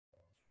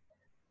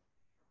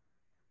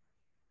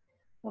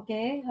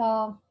Okay.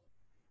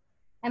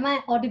 Am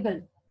I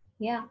audible?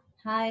 Yeah.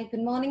 Hi.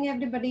 Good morning,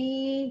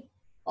 everybody.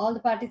 All the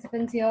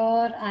participants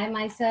here. I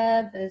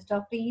myself is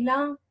Dr.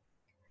 Ela,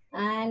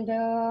 and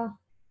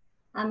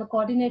I'm a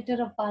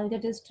coordinator of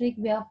Palga district.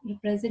 We are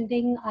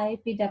representing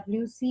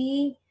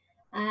IPWC,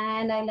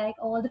 and I like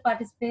all the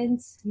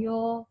participants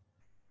here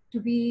to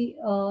be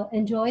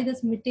enjoy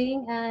this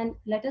meeting and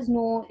let us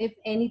know if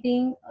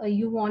anything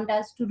you want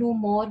us to do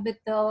more with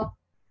the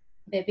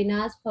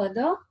webinars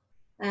further.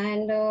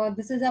 And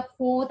this is a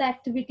fourth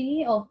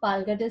activity of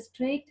Palga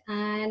district,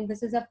 and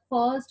this is a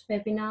first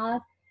webinar.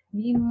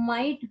 We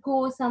might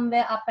go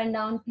somewhere up and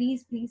down.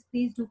 Please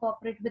do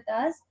cooperate with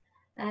us.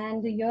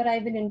 And here I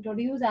will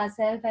introduce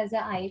ourselves as a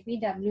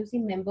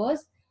IPWC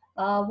members.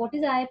 What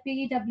is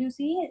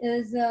IPWC?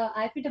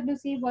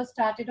 IPWC was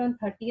started on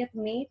 30th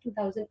May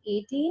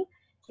 2018.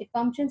 It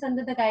functions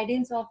under the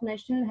guidance of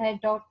National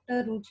Head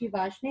Dr. Ruchi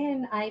Vashne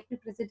and IP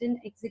President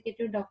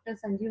Executive Dr.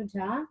 Sanjeev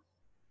Jha.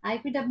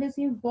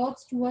 IPWC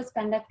works towards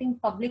conducting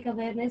public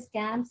awareness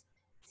camps,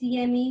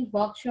 CME,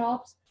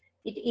 workshops.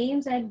 It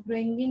aims at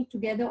bringing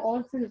together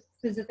all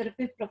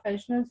physiotherapy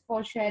professionals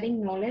for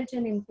sharing knowledge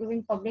and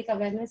improving public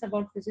awareness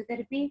about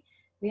physiotherapy.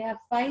 We have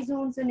 5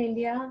 zones in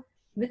India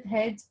with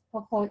heads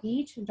for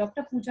each.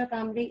 Dr. Pooja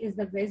Kamble is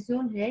the West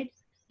Zone head.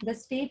 The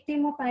state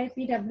team of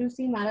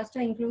IPWC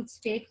Maharashtra includes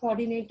state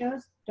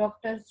coordinators,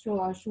 Dr.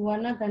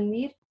 Shuvarna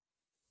Ganvir.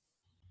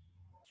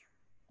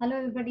 Hello,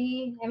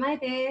 everybody. Am I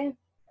there?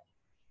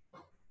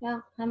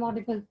 Yeah, I'm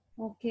audible.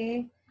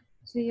 Okay.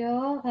 So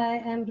here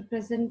I am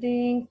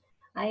representing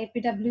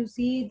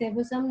IPWC. There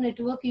was some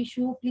network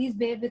issue. Please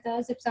bear with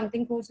us if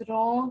something goes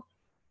wrong.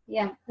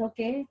 Yeah,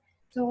 okay.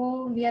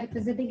 So we are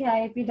representing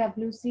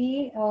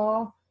IPWC.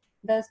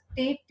 The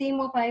state team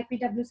of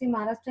IPWC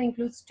Maharashtra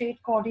includes state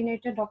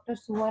coordinator Dr.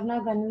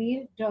 Suvarna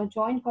Ganvir,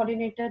 joint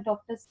coordinator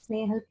Dr.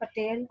 Snehal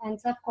Patel, and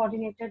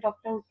sub-coordinator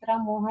Dr. Uttara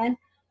Mohan,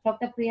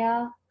 Dr.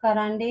 Priya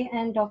Karande,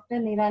 and Dr.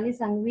 Nirali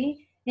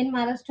Sangvi. In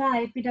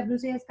Maharashtra,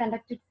 IPWC has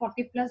conducted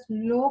 40 plus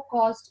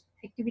low-cost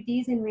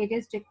activities in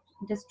various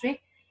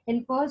districts.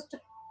 In first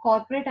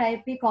corporate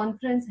IP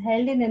conference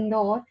held in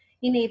Indore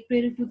in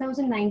April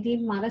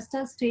 2019,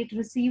 Maharashtra state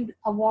received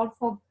award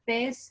for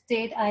best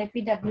state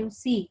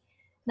IPWC.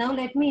 Now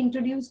let me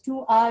introduce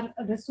to our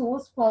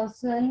resource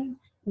person,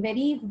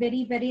 very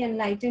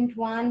enlightened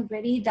one,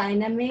 very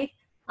dynamic.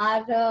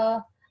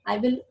 Our I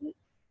will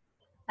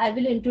I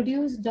will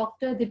introduce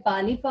Dr.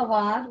 Deepali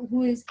Pawar,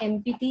 who is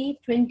MPT,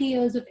 20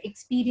 years of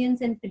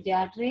experience in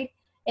pediatric,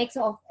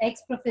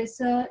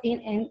 ex-professor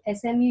in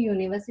SMU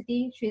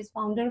University. She is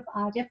founder of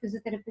Arya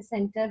Physiotherapy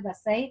Center,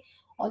 Vasai.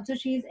 Also,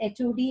 she is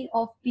HOD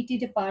of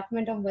PT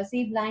Department of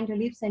Vasai Blind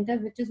Relief Center,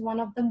 which is one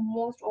of the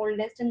most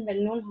oldest and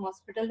well-known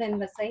hospital in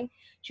Vasai.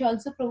 She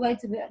also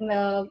provides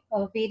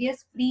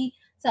various free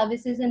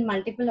services in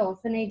multiple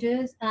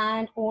orphanages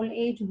and old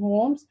age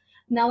homes.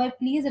 Now I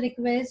please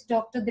request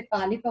Dr.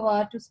 Deepali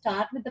Pawar to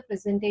start with the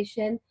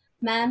presentation.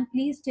 Ma'am,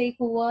 please take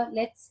over.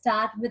 Let's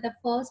start with the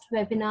first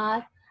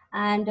webinar.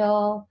 And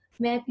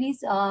may I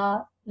please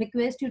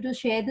request you to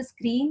share the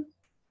screen?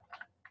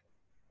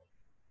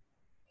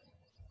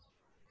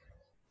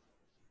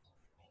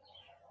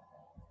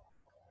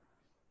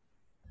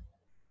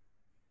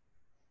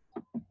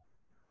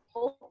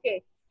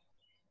 Okay.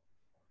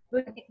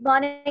 Good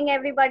morning,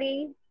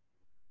 everybody.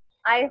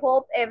 I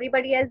hope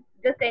everybody has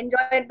just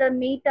enjoyed the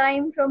me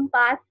time from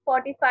past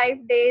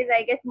 45 days,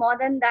 I guess more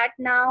than that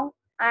now.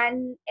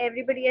 And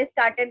everybody has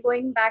started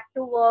going back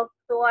to work.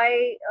 So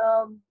a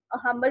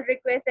humble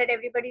request that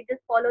everybody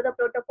just follow the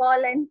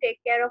protocol and take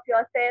care of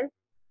yourself.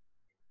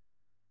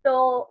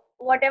 So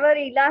whatever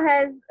Ela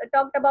has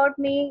talked about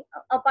me,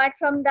 apart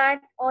from that,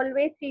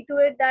 always see to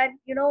it that,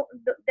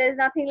 there's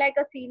nothing like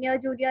a senior,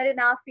 junior in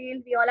our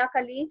field. We all are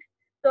colleagues.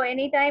 So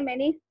anytime,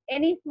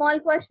 any small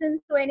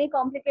questions to any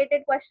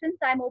complicated questions,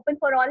 I'm open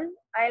for all.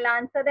 I'll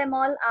answer them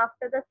all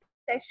after the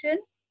session.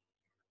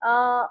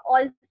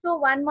 Also,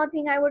 one more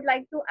thing I would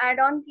like to add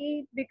on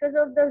key, because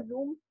of the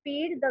Zoom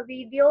speed, the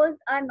videos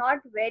are not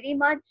very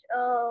much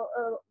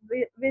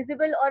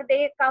visible, or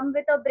they come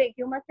with a break.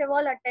 You must have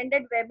all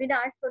attended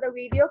webinars, so the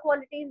video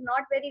quality is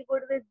not very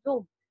good with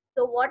Zoom.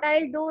 So what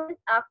I'll do is,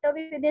 after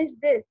we finish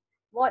this,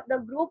 what the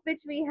group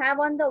which we have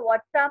on the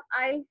WhatsApp,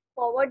 I'll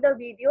forward the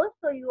videos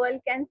so you all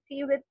can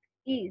see with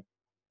ease.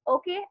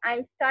 Okay,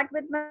 I'll start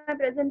with my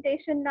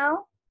presentation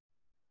now.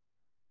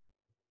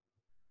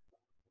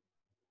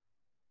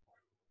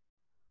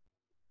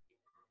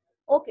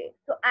 Okay,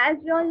 so as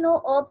you all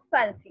know, herbs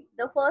palsy,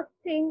 the first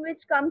thing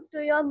which comes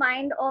to your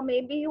mind, or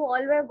maybe you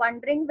all were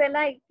wondering, well,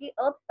 कि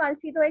herbs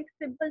palsy तो एक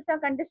simple सा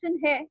condition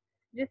है,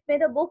 जिसमें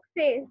the book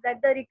says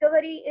that the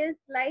recovery is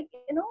like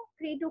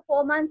 3 to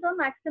 4 months or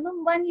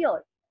maximum 1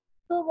 year.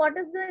 So what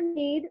is the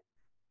need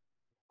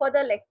for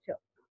the lecture,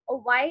 or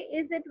why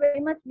is it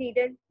very much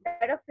needed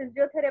that a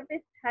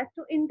physiotherapist has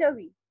to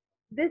intervene?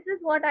 This is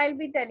what I'll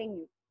be telling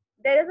you.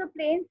 There is a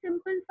plain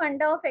simple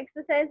funda of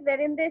exercise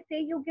wherein they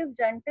say you give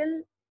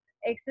gentle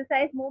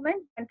exercise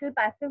movements, gentle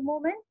passive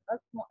movements,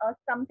 or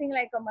something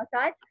like a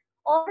massage,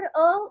 or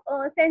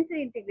a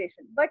sensory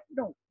integration. But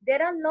no,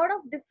 there are a lot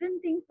of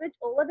different things which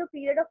over the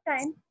period of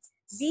time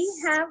we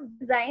have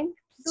designed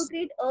to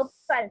treat Erb's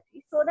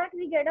palsy so that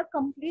we get a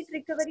complete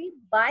recovery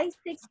by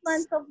 6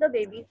 months of the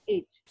baby's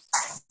age.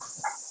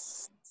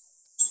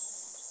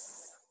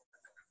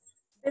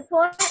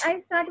 Before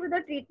I start with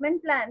the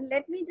treatment plan,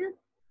 let me just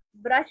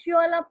brush you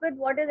all up with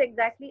what is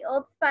exactly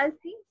Erb's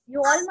palsy.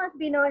 You all must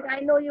be knowing. I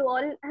know you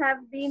all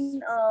have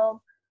been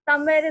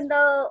somewhere in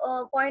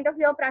the point of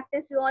your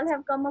practice. You all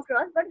have come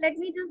across, but let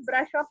me just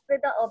brush up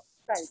with the Erb's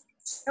palsy.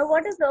 Now,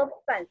 what is Erb's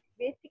palsy?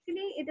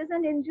 Basically, it is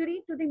an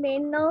injury to the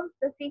main nerves,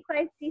 the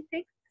C5,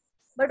 C6.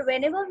 But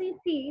whenever we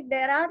see,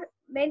 there are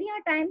many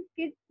a times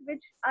kids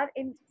which are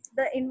in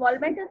the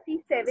involvement of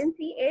C7,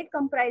 C8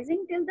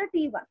 comprising till the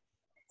T1.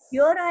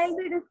 Here I'll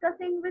be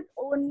discussing with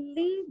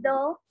only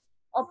the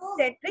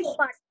obstetric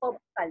part of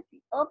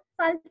palsy. Erb's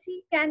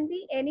palsy can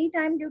be any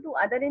time due to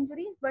other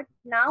injuries, but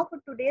now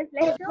for today's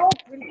lecture,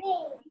 it will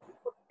be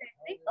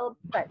obstetric Erb's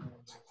palsy.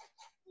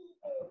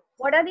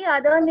 What are the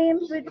other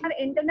names which are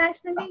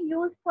internationally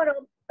used for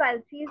Erb's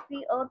palsy? Is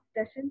the Erb's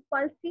Duchenne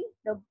palsy,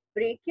 the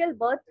brachial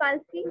birth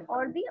palsy,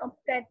 or the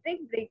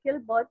obstetric brachial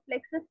birth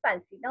plexus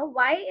palsy. Now,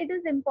 why it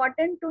is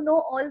important to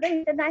know all the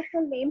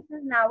international names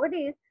is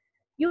nowadays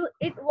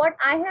what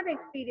I have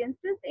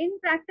experienced is in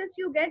practice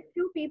you get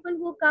few people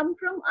who come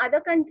from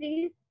other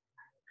countries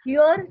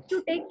here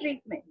to take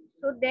treatment.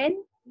 So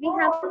then we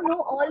have to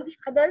know all the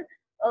other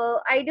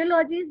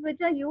ideologies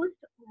which are used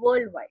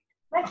worldwide.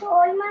 But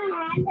hold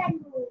my hand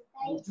and move.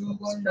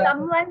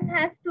 Someone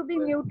has to be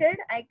muted.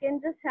 I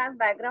can just have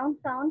background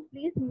sound.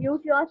 Please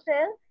mute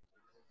yourself.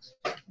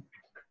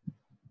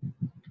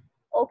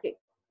 Okay.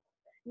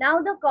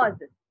 Now the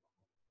causes.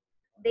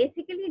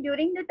 Basically,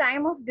 during the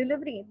time of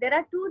delivery, there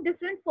are two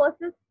different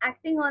forces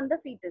acting on the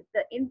fetus,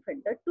 the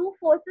infant. The two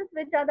forces,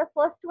 which are the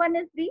first one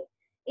is the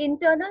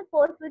internal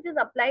force, which is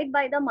applied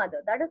by the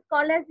mother. That is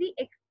called as the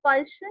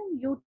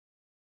expulsion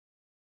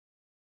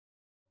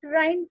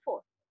uterine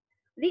force.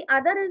 The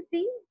other is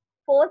the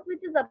force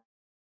which is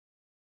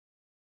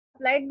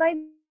applied by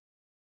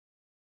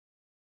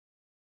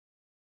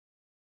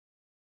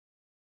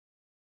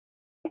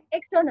the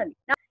external body.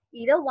 Now, both are acting externally. Now,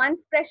 either one's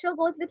pressure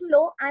goes little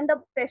low and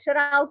the pressure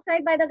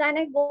outside by the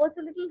gynec goes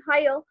a little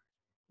higher.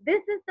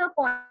 This is the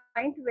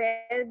point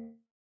where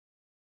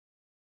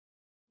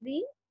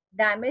the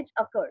damage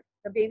occurs.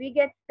 The baby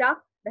gets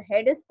stuck, the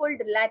head is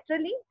pulled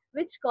laterally,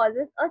 which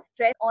causes a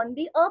stress on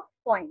the up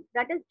point.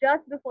 That is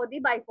just before the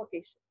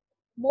bifurcation.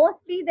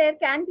 Mostly there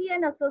can be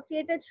an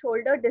associated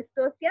shoulder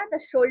dystocia. The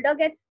shoulder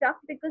gets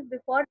stuck because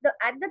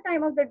at the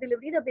time of the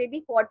delivery, the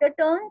baby quarter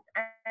turns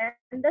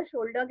and the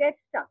shoulder gets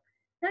stuck.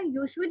 Now,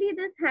 usually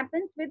this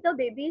happens with the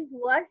babies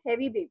who are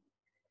heavy babies.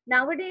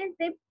 Nowadays,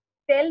 they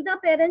tell the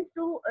parents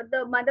to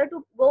the mother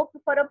to go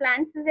for a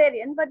planned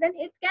cesarean, but then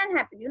it can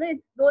happen.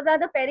 Those are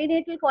the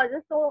perinatal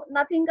causes, so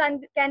nothing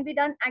can be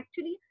done.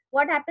 Actually,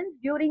 what happens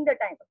during the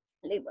time of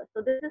labor?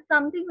 So this is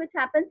something which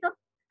happens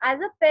as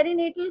a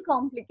perinatal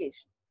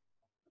complication.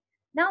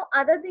 Now,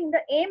 other thing,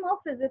 the aim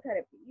of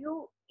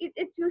physiotherapy,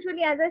 it's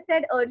usually, as I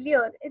said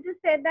earlier, it is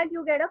said that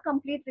you get a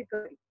complete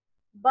recovery.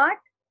 But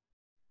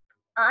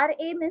our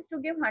aim is to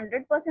give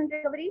 100%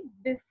 recovery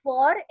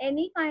before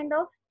any kind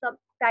of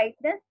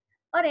tightness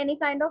or any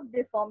kind of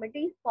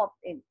deformities pops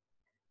in.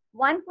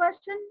 One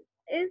question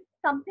is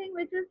something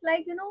which is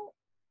like,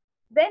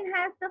 when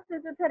has the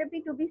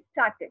physiotherapy to be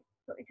started?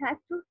 So it has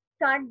to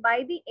start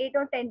by the 8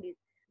 or 10 days.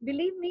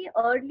 Believe me,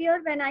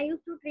 earlier when I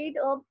used to treat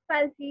Erb's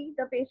palsy,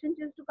 the patients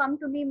used to come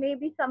to me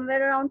maybe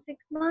somewhere around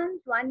 6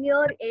 months, 1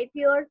 year, 8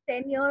 years,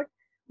 10 years.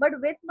 But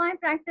with my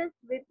practice,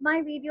 with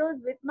my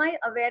videos, with my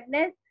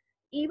awareness,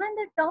 even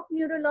the top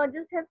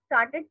neurologists have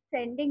started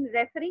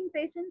referring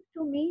patients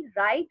to me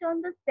right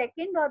on the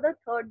second or the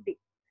third day.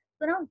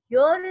 So now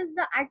here is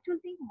the actual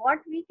thing,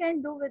 what we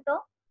can do with a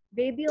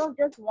baby of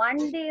just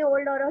 1 day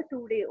old or a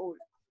 2 day old.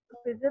 So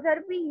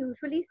physiotherapy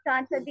usually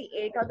starts at the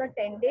 8 or the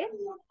 10 days.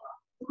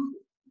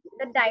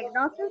 The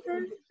diagnosis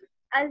is,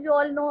 as you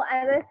all know,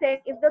 as I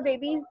said, if the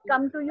babies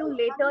come to you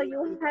later,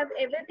 you have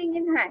everything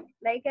in hand,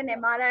 like an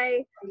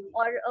MRI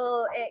or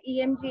a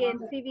EMG,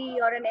 NCV,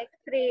 or an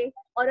X-ray,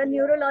 or a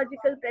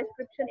neurological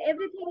prescription.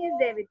 Everything is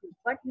there with you.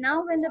 But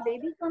now when the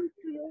baby comes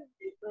to you,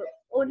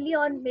 only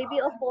on maybe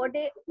a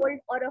 4-day-old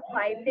or a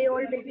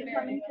 5-day-old baby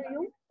coming to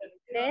you,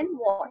 then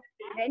what?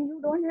 Then you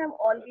don't have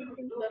all these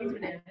things in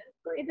hand.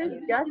 So it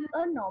is just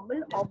a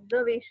normal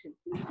observation,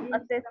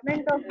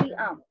 assessment of the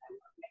arm.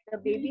 The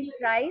baby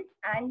cries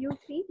and you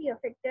see the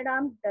affected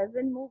arm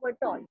doesn't move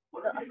at all.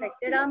 The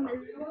affected arm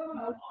is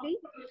mostly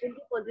in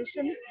the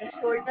position, the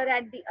shoulder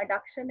at the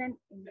adduction and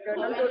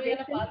internal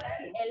rotation,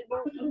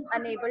 elbow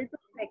unable to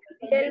flex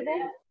the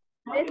elbow,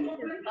 wrist is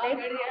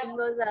flexed,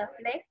 fingers are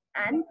flexed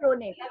and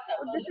pronated.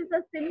 So this is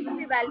a simple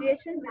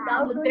evaluation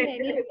without doing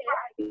any test.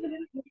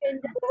 You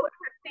can just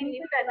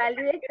simply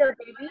evaluate the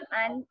baby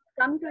and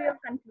come to your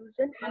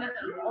conclusion of the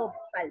Erb's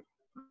palsy.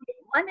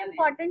 One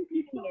important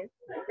thing is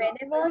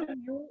whenever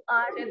you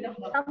are,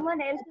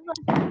 someone else is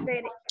also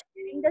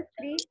wearing the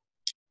street.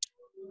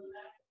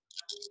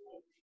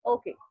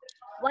 Okay.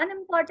 One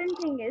important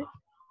thing is,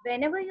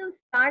 whenever you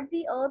start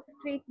the herbs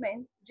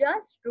treatment,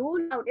 just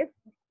rule out, if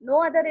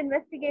no other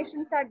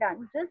investigations are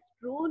done, just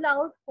rule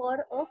out for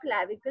a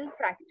clavicle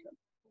fracture.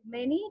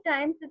 Many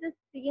times it is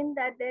seen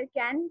that there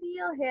can be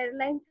a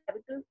hairline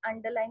clavicle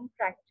underlying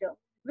fracture,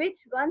 which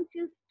once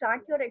you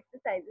start your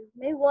exercises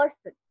may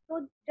worsen.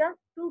 So just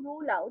to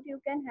rule out,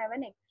 you can have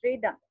an X-ray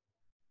done.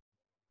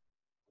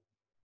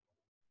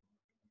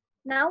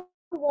 Now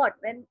what?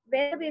 When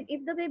the baby,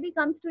 if the baby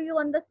comes to you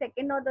on the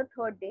second or the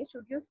third day,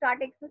 should you start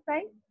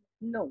exercise?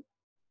 No.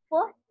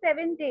 First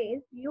 7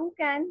 days, you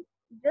can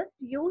just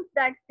use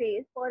that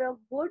phase for a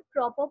good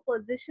proper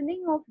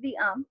positioning of the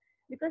arm,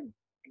 because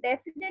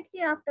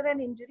definitely after an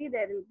injury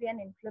there will be an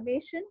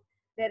inflammation,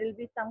 there will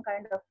be some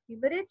kind of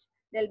hemorrhage,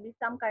 there will be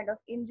some kind of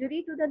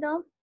injury to the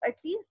nerve. At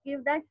least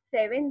give that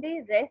 7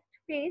 day rest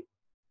phase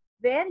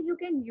where you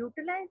can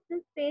utilize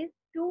this phase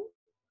to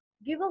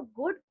give a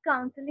good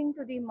counseling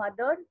to the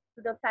mother,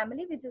 to the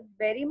family, which is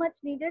very much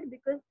needed,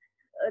 because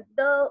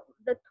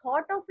the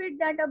thought of it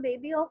that a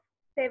baby of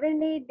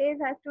 7 8 days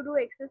has to do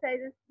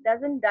exercises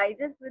doesn't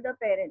digest with the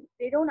parents.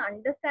 They don't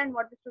understand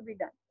what is to be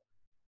done.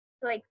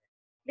 So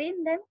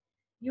explain them,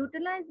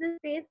 utilize this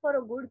space for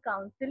a good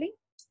counseling.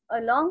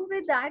 Along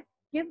with that,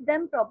 give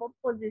them proper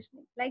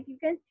positioning. Like you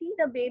can see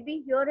the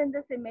baby here in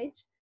this image,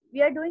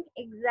 we are doing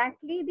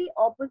exactly the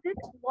opposite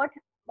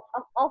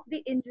of the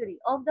injury,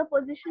 of the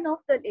position of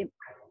the limb.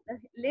 The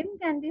limb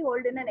can be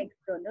held in an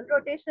external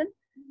rotation,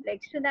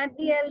 flexion at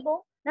the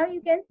elbow. Now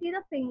you can see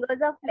the fingers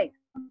are flexed.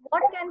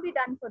 What can be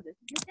done for this?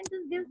 You can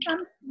just give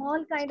some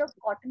small kind of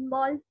cotton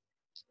balls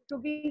to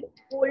be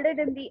folded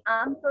in the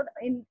arm, so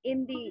in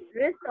the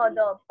wrist or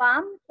the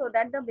palm, so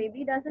that the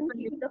baby doesn't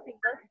keep the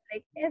fingers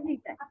flexed every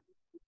time.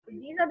 So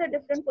these are the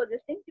different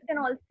positionings. You can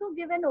also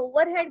give an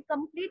overhead,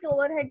 complete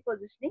overhead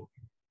positioning.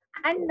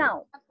 And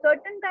now,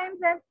 certain times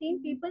I've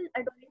seen people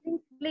advising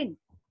splint.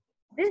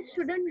 This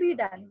shouldn't be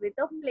done with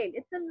a flail.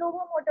 It's a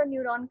lower motor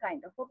neuron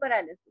kind of a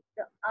paralysis.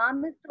 The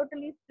arm is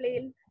totally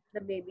flail.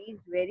 The baby is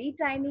very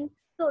tiny.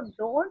 So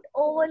don't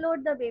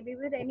overload the baby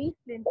with any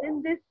splints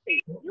in this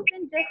stage. You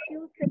can just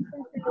use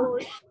simple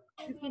pillows.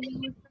 You can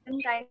use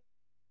some kind of physiotherapy exercises.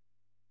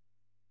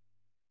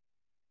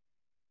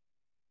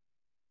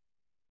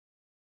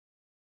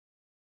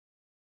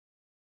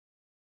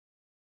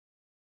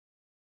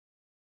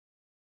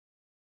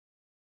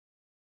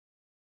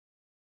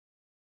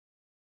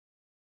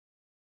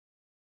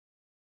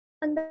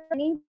 On the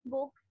many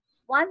books,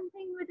 one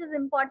thing which is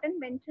important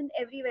mentioned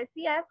everywhere.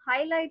 See, I have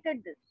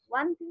highlighted this.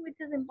 One thing which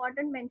is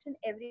important mentioned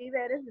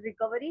everywhere is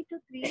recovery to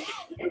 3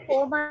 to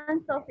 4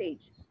 months of age.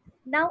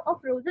 Now, a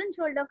frozen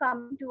shoulder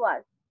coming to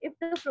us. If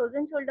the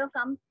frozen shoulder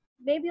comes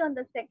maybe on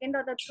the second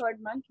or the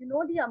third month, you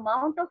know the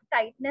amount of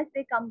tightness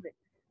they come with.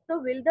 So,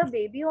 will the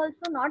baby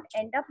also not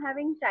end up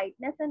having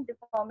tightness and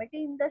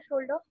deformity in the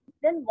shoulder?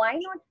 Then why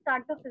not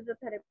start the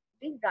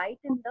physiotherapy right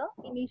in the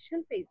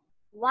initial phase?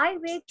 Why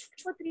wait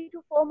for 3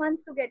 to 4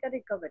 months to get a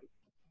recovery?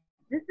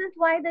 This is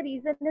why the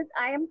reason is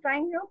I am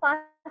trying,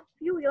 past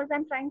few years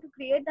I'm trying to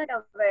create that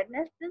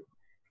awareness. This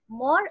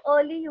more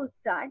early you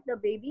start, the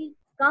baby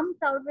comes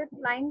out with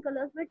flying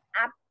colors with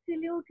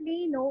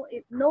absolutely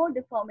no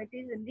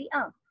deformities in the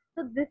arm.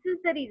 So this is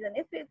the reason.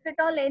 If at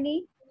all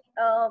any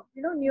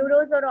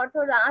neuros or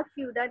orthos ask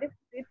you that if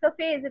it's a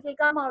phase, it will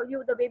come out,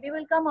 the baby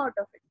will come out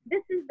of it.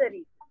 This is the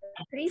reason.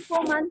 The 3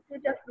 4 months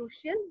which are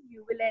crucial,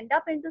 you will end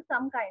up into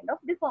some kind of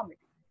deformity.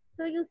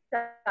 So you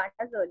start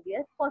as early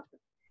as possible.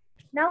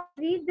 Now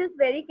read this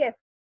very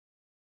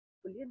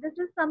carefully. This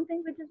is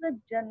something which is a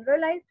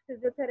generalized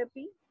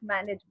physiotherapy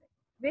management,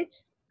 which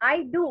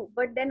I do,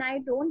 but then I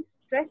don't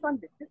stress on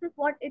this. This is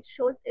what it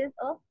shows is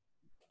a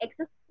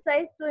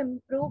exercise to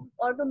improve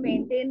or to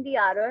maintain the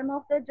ROM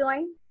of the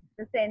joint,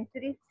 the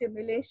sensory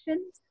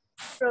stimulation,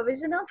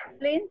 provision of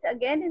splints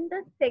again in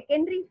the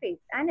secondary phase,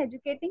 and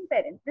educating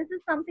parents. This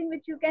is something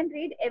which you can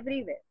read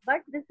everywhere,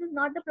 but this is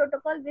not the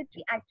protocol which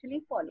we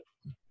actually follow.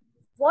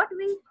 What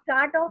we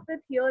start off with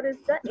here is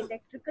the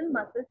electrical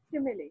muscle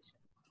stimulation.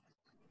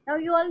 Now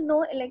you all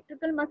know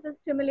electrical muscle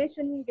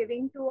stimulation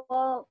giving to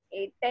a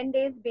 8 10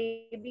 days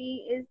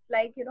baby is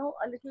like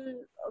a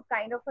little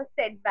kind of a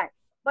setback.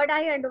 But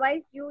I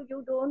advise you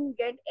don't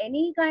get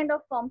any kind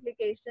of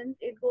complications.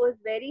 It goes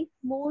very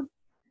smooth.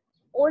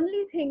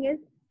 Only thing is,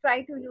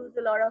 try to use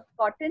a lot of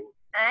cotton.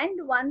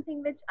 And one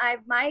thing which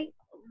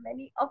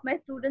many of my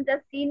students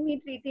have seen me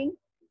treating,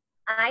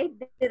 I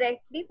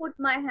directly put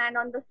my hand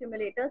on the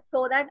stimulator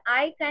so that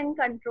I can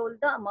control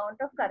the amount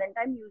of current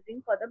I'm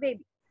using for the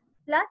baby.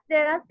 Plus,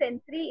 there are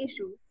sensory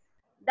issues.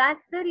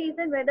 That's the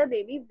reason where the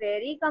baby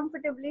very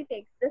comfortably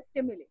takes the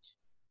stimulation.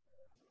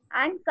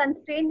 And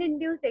constraint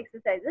induced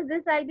exercises.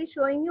 This I'll be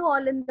showing you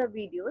all in the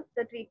videos,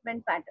 the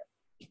treatment pattern.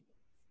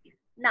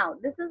 Now,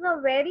 this is a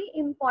very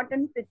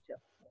important picture.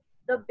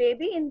 The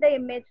baby in the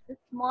image, the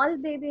small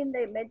baby in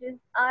the images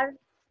are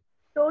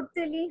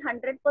totally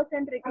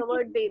 100%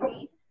 recovered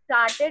baby.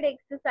 Started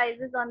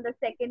exercises on the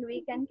second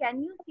week, and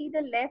can you see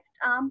the left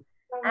arm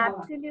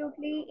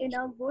absolutely in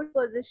a good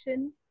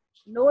position,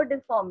 no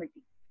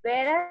deformity.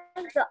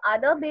 Whereas the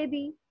other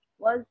baby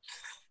was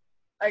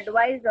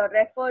advised or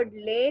referred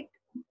late,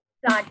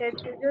 started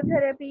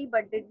physiotherapy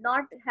but did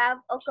not have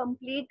a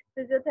complete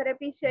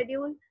physiotherapy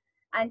schedule.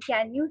 And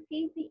can you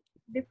see the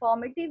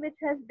deformity which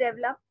has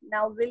developed?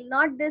 Now, will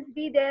not this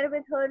be there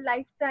with her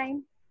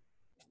lifetime?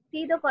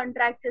 See the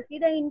contracture, see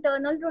the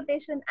internal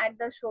rotation at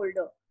the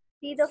shoulder,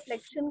 see the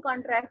flexion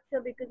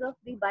contracture because of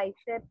the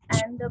bicep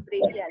and the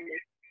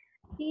brachialis.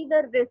 See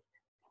the wrist,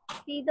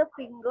 see the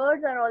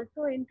fingers are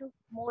also into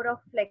more of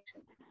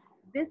flexion.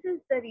 This is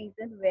the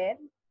reason where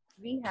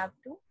we have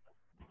to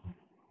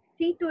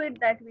see to it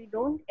that we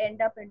don't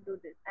end up into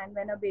this. And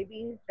when a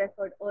baby is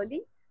referred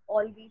early,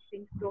 all these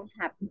things don't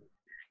happen.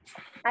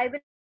 I will now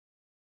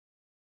show you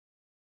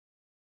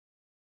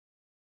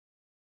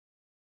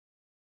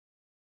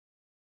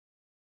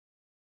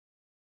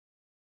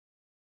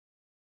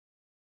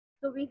few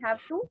videos where we have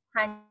to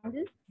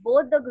handle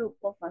both the group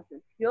of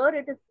muscles. Here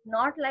it is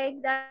not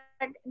like that,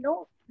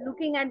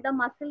 looking at the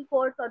muscle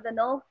course or the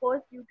nerve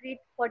course, you treat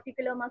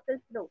particular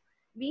muscles. No,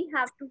 we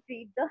have to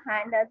treat the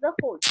hand as a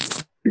whole.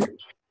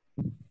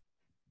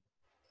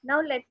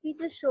 Now let me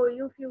just show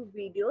you few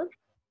videos.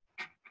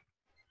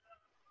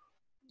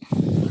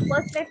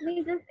 First, let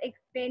me just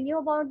explain you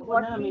about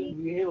what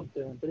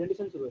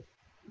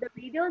the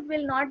videos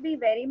will not be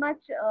very much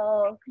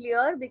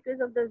clear because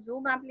of the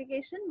Zoom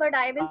application, but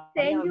I will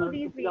send you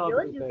these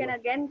videos. You can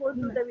again go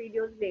through the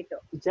videos later.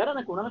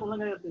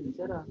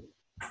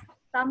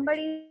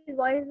 Somebody's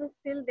voice is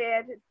still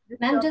there,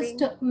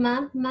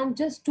 disturbing. Ma'am,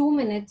 just 2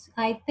 minutes.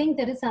 I think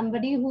there is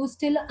somebody who's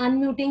still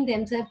unmuting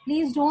themselves.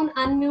 Please don't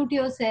unmute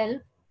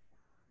yourself.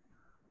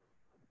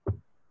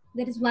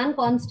 There is one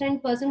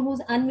constant person who's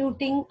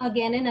unmuting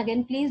again and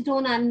again. Please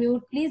don't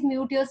unmute. Please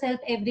mute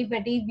yourself,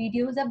 everybody.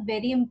 Videos are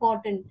very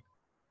important.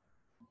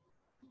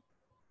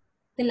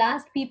 The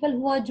last people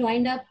who are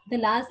joined up, the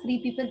last 3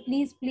 people,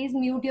 please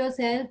mute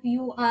yourself.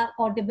 You are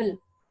audible.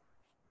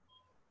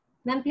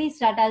 Ma'am, please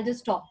start. I'll just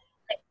stop.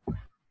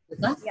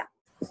 Yeah.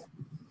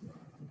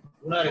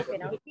 Okay,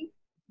 now see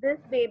this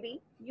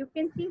baby. You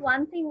can see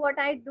one thing what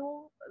I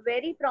do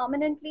very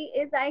prominently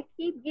is I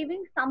keep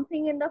giving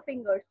something in the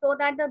finger so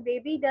that the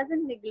baby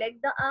doesn't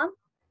neglect the arm.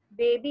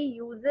 Baby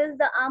uses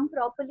the arm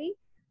properly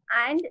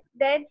and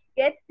then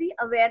gets the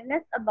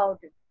awareness about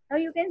it. Now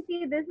you can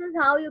see this is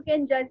how you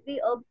can judge the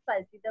Erb's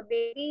palsy. The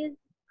baby is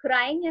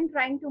crying and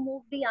trying to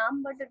move the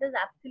arm, but it is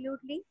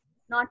absolutely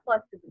not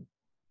possible.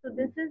 So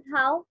this is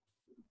how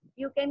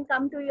you can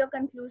come to your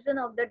conclusion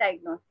of the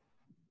diagnosis.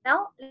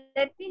 Now,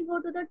 let me go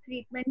to the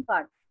treatment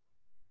part.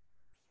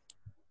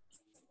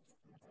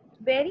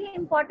 Very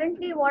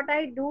importantly, what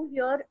I do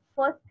here,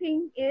 first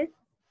thing is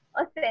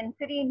a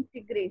sensory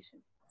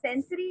integration.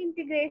 Sensory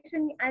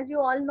integration, as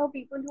you all know,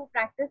 people who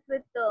practice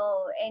with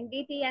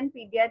NDT and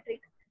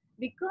pediatrics,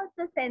 because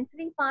the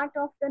sensory part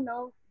of the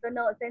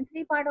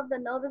sensory part of the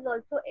nerve is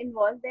also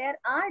involved, there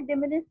are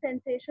diminished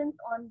sensations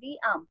on the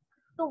arm.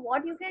 So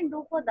what you can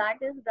do for that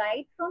is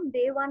right from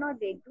day 1 or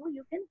day 2,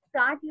 you can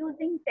start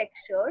using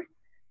textures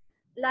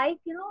like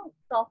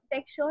soft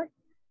textures,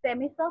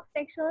 semi-soft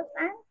textures,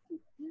 and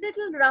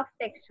little rough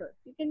textures.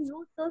 You can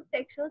use those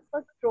textures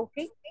for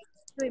stroking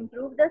to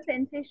improve the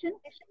sensation,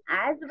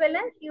 as well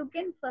as you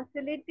can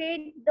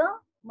facilitate the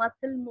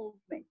muscle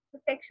movement.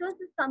 So textures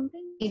is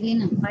something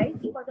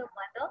advised for the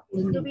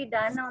mother to be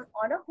done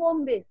on a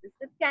home basis.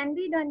 It can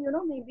be done,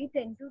 maybe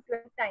 10 to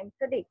 12 times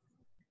a day.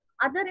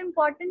 Other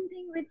important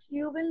thing which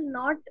you will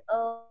not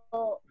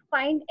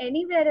find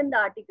anywhere in the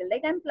article,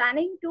 like I'm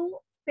planning to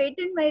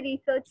patent my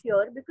research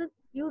here because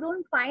you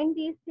don't find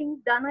these things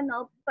done on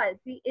Erb's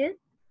palsy, is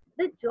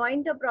the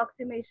joint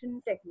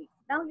approximation technique.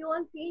 Now you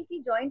all feel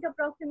the joint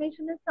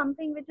approximation is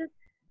something which is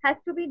has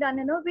to be done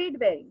in a weight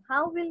bearing.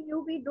 How will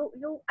you be do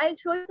you? I'll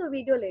show you the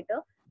video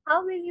later.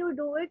 How will you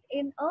do it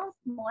in a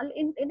small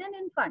in an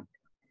infant?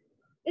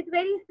 It's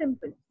very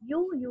simple.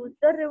 You use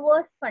the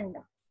reverse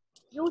funda.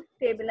 You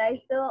stabilize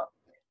the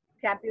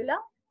scapula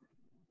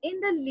in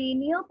the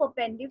linear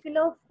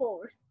perpendicular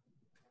force,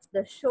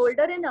 the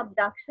shoulder in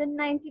abduction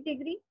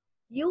 90-degree.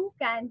 You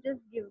can just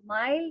give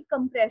mild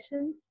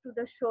compressions to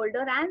the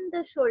shoulder and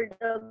the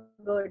shoulder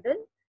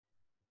girdle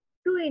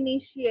to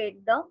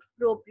initiate the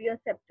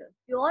proprioceptors.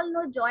 You all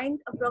know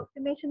joint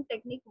approximation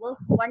technique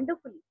works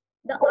wonderfully.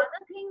 The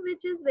other thing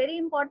which is very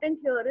important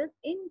here is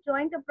in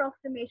joint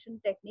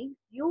approximation techniques,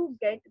 you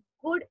get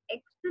good,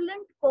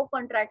 excellent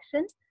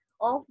co-contraction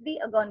of the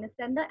agonist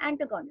and the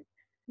antagonist.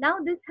 Now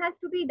this has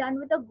to be done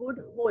with a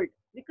good hold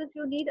because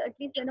you need at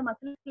least when a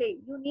muscle play,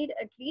 you need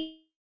at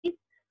least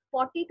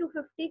 40 to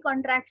 50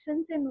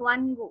 contractions in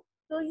one go.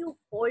 So you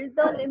hold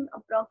the limb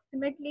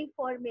approximately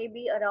for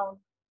maybe around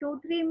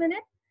 2-3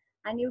 minutes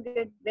and you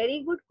get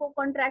very good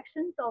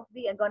co-contractions of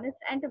the agonist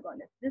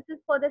antagonist. This is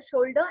for the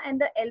shoulder and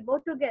the elbow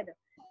together.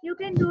 You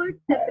can do it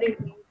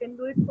separately. You can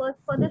do it first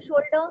for the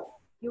shoulder.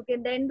 You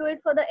can then do it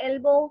for the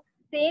elbow.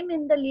 Same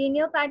in the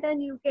linear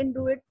pattern. You can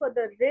do it for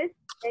the wrist.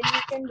 Then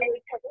you can do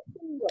it for the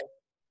fingers.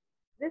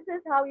 This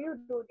is how you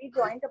do the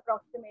joint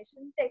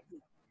approximation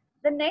technique.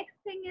 The next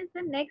thing is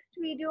the next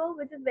video,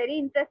 which is very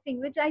interesting,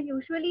 which I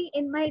usually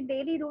in my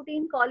daily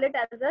routine call it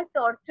as a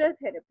torture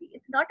therapy.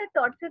 It's not a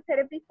torture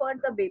therapy for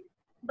the baby,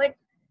 but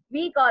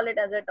we call it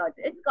as a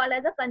torture. It's called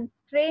as a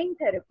constraint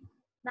therapy.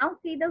 Now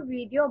see the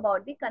video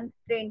about the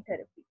constraint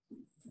therapy.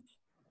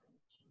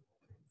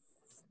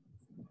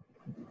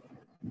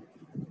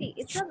 See,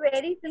 it's a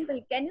very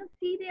simple. Can you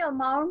see the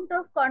amount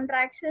of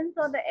contractions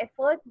or the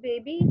efforts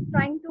baby is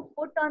trying to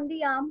put on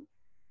the arm?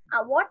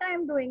 What I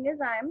am doing is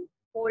I am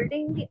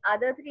holding the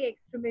other three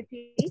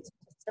extremities.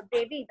 The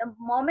baby, the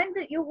moment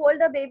that you hold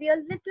the baby a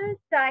little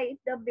tight,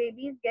 the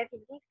babies get a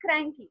little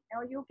cranky.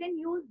 Now you can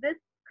use this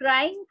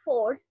crying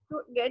force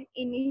to get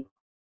initiation in the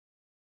shoulder.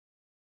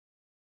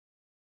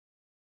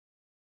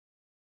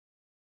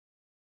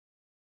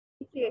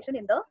 You can even use this crying force to get initiation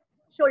in the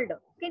shoulder.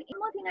 Okay, one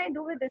more thing I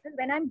do with this is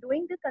when I'm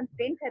doing the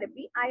constraint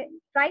therapy, I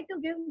try to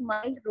give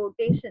mild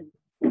rotation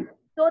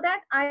so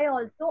that I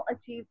also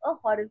achieve a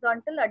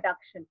horizontal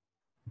adduction.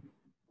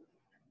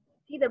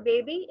 See, the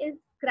baby is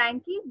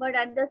cranky, but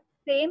at the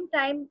same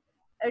time,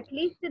 at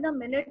least in a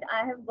minute,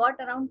 I have got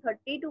around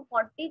 30 to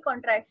 40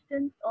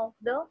 contractions of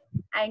the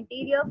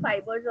anterior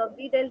fibers of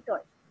the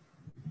deltoid.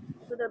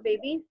 So the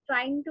baby is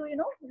trying to,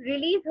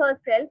 release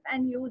herself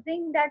and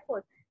using that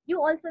force.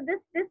 You also,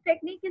 this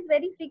technique is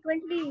very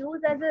frequently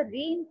used as a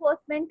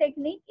reinforcement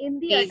technique in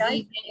the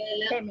adult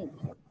hemi.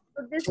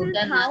 So this is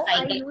how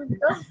I use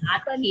the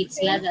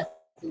constraint.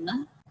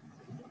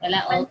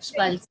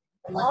 Constraint.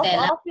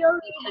 Off your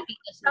video.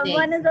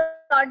 Someone is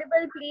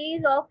audible,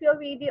 please off your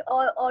video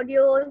or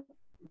audios.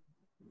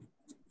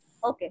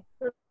 Okay,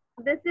 so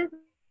this is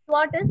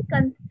what is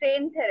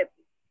constraint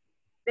therapy.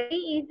 Very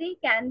easy,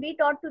 can be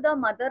taught to the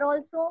mother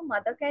also.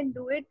 Mother can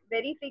do it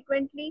very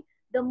frequently.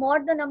 The more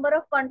the number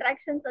of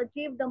contractions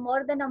achieved, the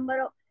more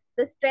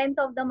the strength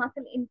of the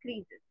muscle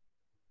increases.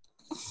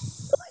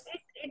 So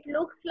it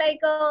looks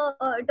like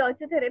a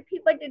torture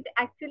therapy, but it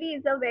actually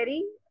is a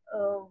very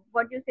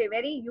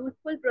very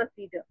useful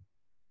procedure.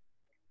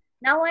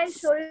 Now I'll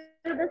show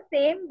you the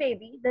same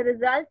baby, the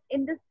results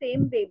in the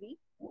same baby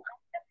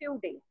after a few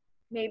days,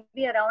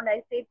 maybe around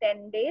I say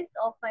 10 days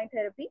of my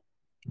therapy.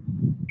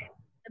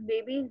 The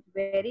baby is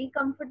very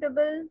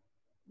comfortable.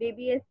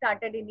 Baby has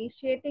started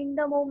initiating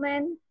the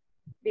movement.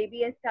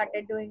 Baby has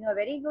started doing a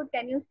very good.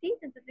 Can you see?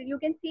 You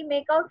can see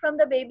make out from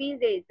the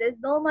baby's age. There's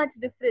no much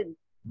difference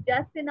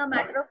just in a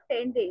matter of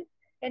 10 days.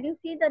 Can you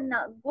see the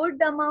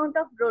good amount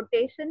of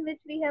rotation which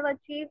we have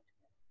achieved?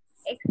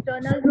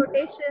 External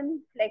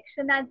rotation,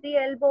 flexion at the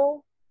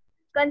elbow.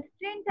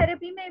 Constraint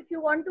therapy, if you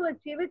want to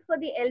achieve it for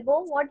the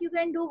elbow, what you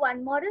can do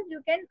one more is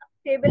you can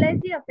stabilize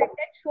the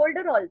affected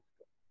shoulder also.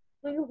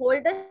 So you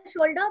hold the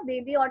shoulder,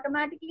 baby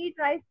automatically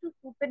tries to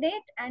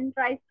supinate and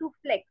tries to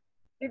flex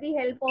with the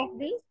help of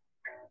the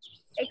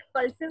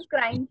expulsive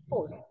crying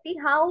force. See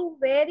how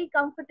very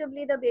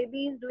comfortably the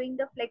baby is doing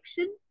the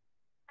flexion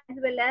as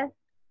well as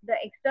the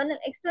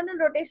external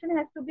rotation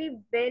has to be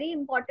very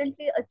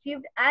importantly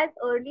achieved as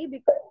early,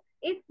 because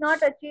if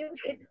not achieved,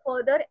 it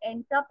further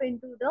ends up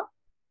into the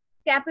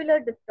scapular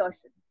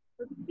distortion.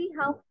 So see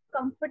how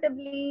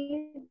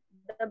comfortably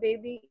the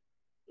baby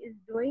is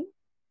doing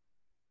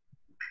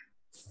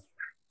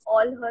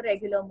all her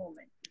regular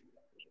movements.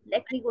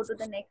 Let me go to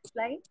the next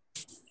slide.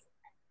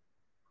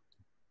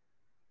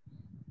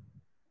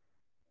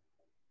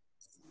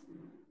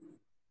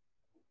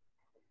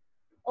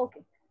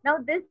 Okay. Now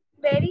this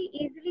very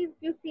easily, if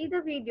you see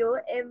the video,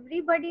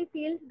 everybody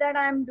feels that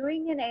I'm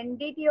doing an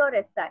NDT or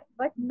SI.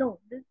 But no,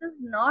 this is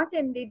not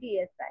NDT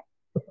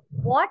SI.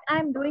 What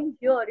I'm doing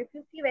here, if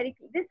you see very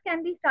clearly, this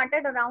can be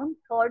started around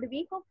 3rd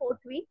week or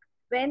 4th week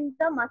when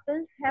the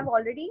muscles have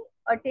already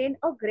attained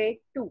a grade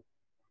 2.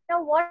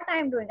 Now what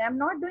I'm doing, I'm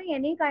not doing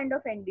any kind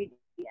of NDT.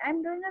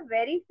 I'm doing a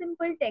very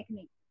simple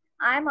technique.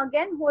 I'm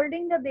again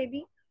holding the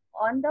baby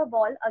on the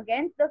ball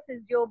against the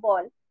physio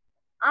ball.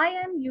 I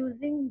am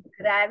using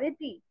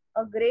gravity,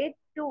 a grade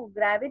 2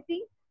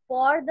 gravity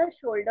for the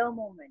shoulder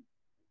movement.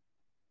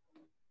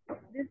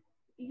 This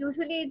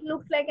usually it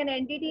looks like an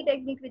NDT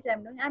technique which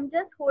I'm doing. I'm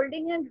just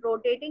holding and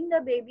rotating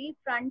the baby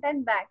front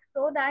and back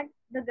so that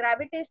the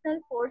gravitational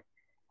force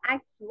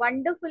acts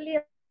wonderfully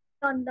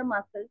on the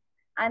muscles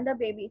and the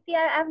baby. See,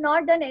 I have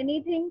not done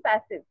anything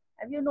passive.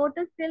 Have you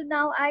noticed till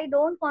now I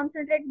don't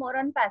concentrate more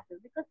on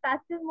passive, because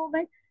passive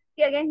movement,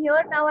 see again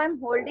here now I'm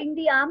holding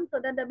the arm so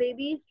that the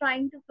baby is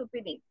trying to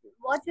supinate.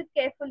 Watch it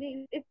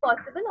carefully if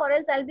possible, or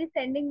else I'll be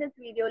sending this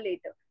video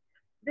later.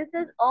 This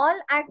is all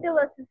active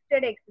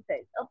assisted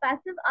exercise. A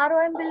passive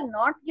ROM will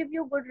not give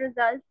you good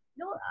results.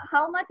 No,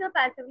 how much a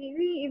passive?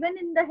 Even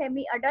in the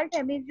adult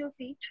hemis you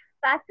see,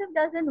 passive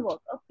doesn't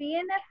work. A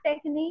PNF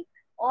technique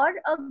or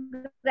a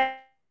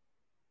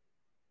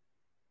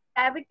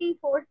gravity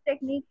force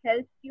technique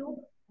helps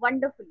you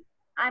wonderfully.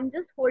 I'm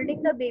just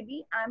holding the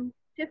baby. I'm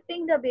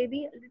shifting the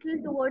baby a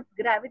little towards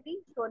gravity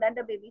so that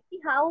the baby, see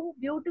how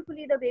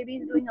beautifully the baby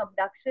is doing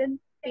abduction,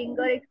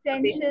 finger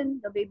extension,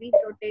 the baby is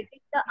rotating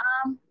the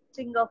arm,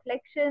 finger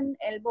flexion,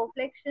 elbow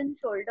flexion,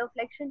 shoulder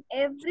flexion.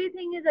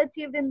 Everything is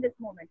achieved in this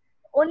moment.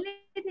 Only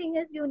thing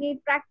is you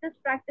need practice,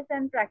 practice,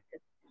 and practice.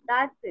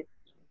 That's it.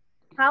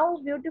 How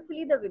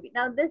beautifully the baby.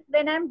 Now this,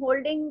 when I'm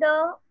holding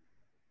the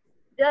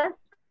just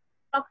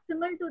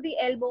proximal to the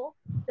elbow,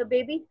 the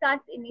baby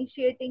starts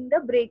initiating the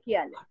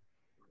brachialis.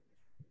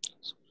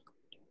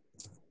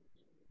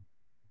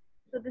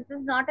 So this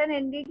is not an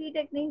NDT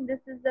technique. This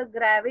is the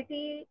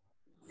gravity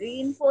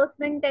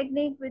reinforcement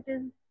technique, which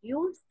is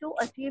used to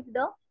achieve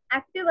the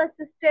active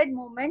assisted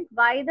movement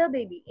by the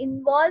baby.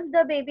 Involves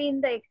the baby in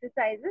the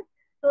exercises,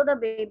 so the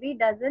baby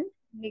doesn't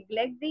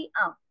neglect the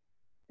arm.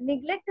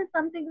 Neglect is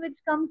something which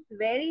comes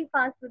very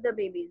fast with the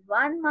babies.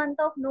 1 month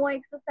of no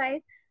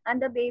exercise,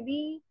 and the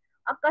baby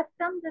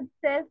accustoms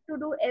itself to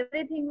do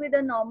everything with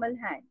a normal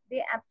hand.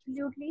 They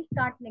absolutely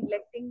start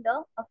neglecting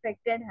the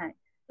affected hand.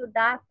 So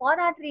that, for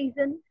that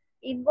reason,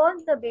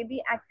 involves the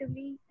baby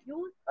actively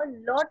use a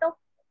lot of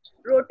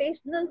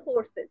rotational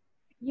forces.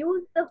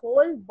 Use the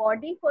whole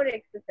body for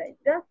exercise.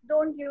 Just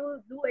don't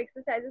you do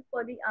exercises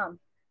for the arms.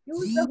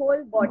 Use the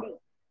whole body.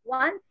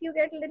 Once you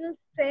get a little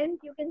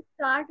strength, you can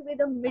start with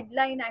the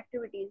midline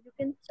activities. You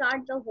can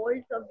start the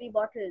holds of the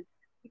bottles.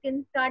 You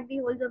can start the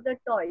holds of the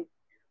toys.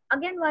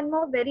 Again, one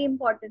more very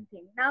important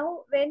thing.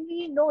 Now, when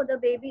we know the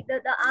baby,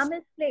 the arm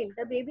is flailed,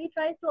 the baby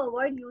tries to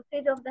avoid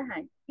usage of the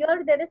hand.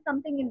 Here, there is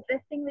something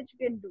interesting which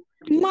you can do.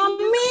 You can just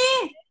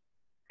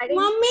mummy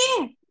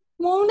mummy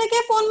मोमने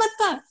के phone मत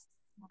कर.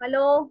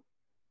 hello,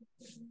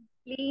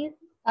 please.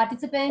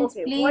 Participants,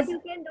 Okay, what please, you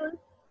can do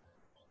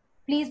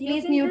is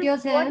please mute what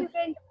yourself. you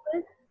can do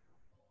is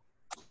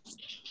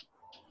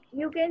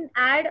you can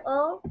add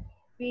a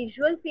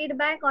visual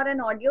feedback or an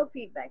audio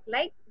feedback.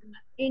 Like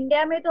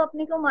India में तो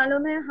अपने को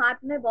मालूम है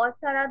हाथ में बहुत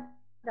सारा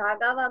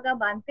धागा वागा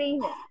बांधते ही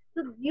है.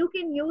 So you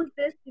can use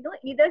this,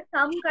 either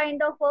some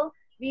kind of a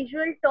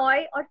visual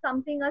toy or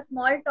something, a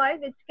small toy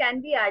which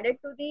can be added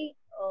to the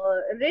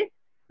wrist,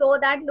 so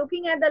that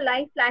looking at the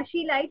light,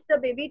 flashy lights, the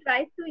baby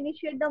tries to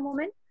initiate the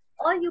movement.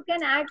 Or you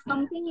can add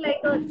something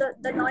like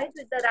the noise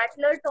with the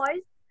rattler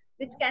toys,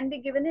 which can be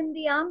given in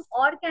the arm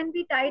or can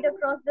be tied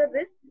across the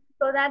wrist,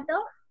 so that the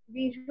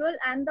visual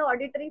and the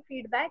auditory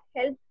feedback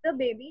helps the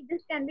baby.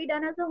 This can be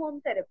done as a home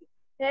therapy.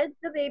 Helps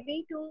the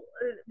baby to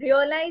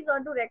realize or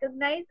to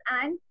recognize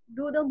and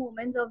do the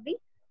movements of the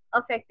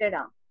affected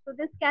arm. So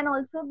this can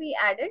also be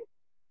added.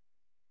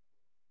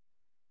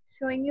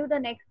 Showing you the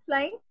next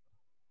slide.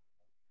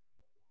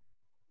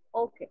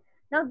 Okay.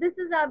 Now this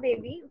is our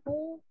baby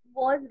who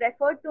was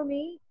referred to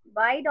me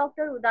by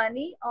Dr.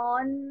 Udani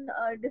on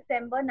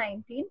December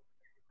 19th,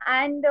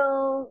 and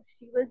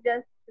she was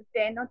just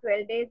 10 or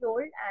 12 days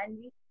old, and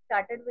we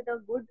started with a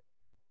good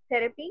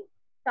therapy.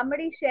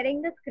 Somebody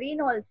sharing the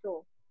screen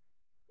also.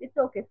 It's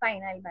okay,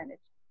 fine, I'll manage.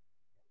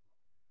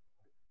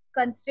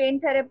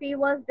 Constraint therapy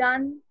was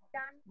done,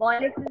 ball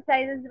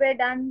exercises were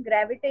done,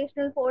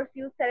 gravitational force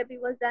use therapy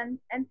was done,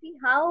 and see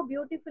how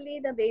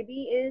beautifully the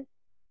baby is.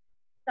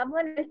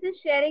 Someone else is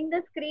sharing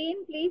the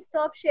screen. Please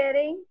stop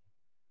sharing.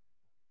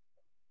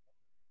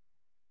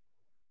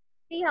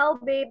 See how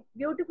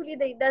beautifully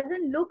it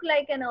doesn't look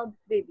like an herbs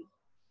baby.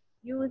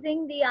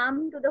 Using the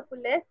arm to the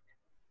fullest,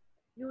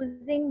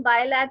 using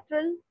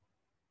bilateral,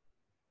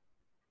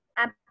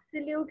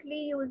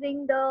 absolutely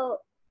using the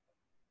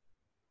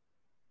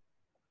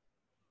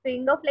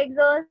finger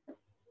flexors,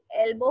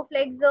 elbow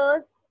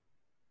flexors.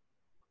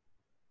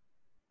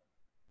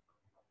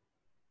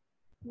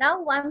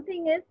 Now, one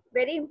thing is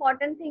very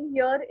important thing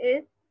here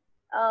is,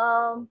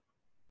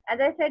 as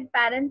I said,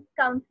 parents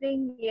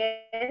counseling.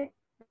 Yes,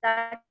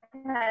 that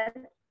has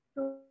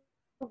to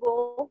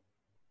go.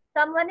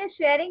 Someone is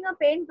sharing a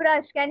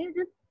paintbrush. Can you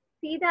just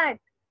see that?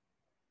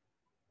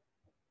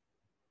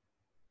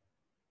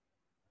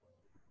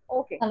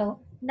 Okay. Hello,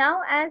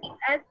 Now, as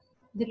yeah,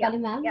 Deepali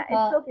ma'am. yeah,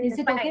 it's okay, Is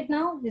it fine. okay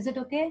now? Is it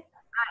okay?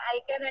 I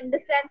can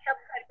understand सब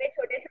घर पे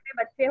छोटे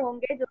छोटे बच्चे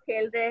होंगे जो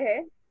खेल रहे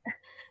हैं.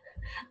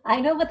 I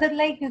know, but then,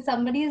 like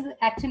somebody is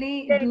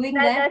actually doing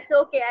that. That's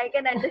okay. I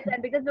can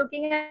understand because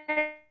looking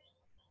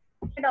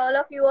at all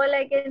of you all,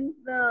 I can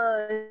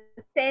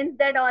sense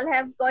that all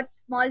have got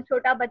small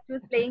chota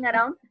bachus playing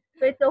around.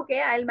 So it's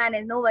okay. I'll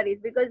manage. No worries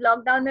because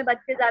lockdown में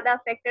बच्चे ज़्यादा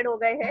affected हो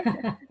गए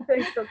हैं. So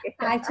it's okay.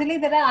 Actually,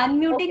 there are Okay.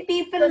 unmuting So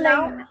people.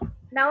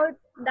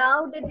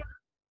 now did you?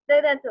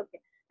 That's okay.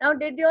 Now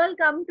did you all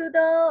come to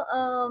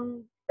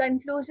the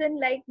conclusion?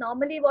 Like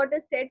normally, what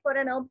is said for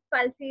an herb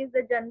palsy is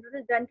the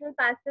gentle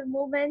passive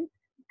movements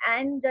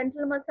and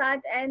gentle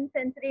massage and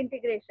sensory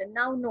integration.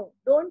 Now, no,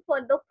 don't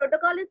follow. The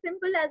protocol is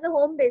simple as a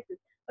home basis,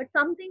 but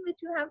something which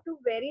you have to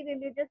very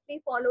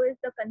religiously follow is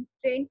the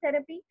constraint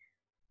therapy.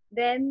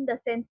 Then the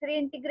sensory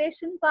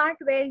integration part,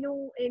 where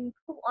you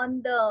improve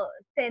on the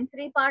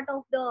sensory part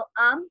of the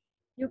arm.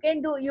 You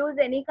can use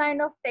any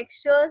kind of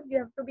textures. You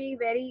have to be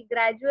very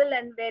gradual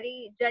and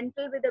very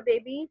gentle with the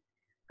babies.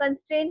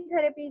 Constraint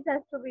therapies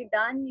has to be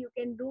done. You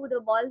can do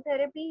the ball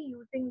therapy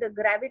using the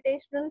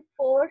gravitational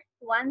force.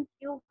 Once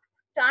you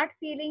start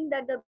feeling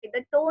that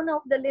the tone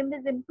of the limb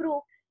is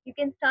improved, you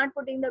can start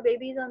putting the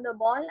babies on the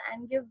ball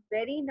and give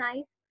very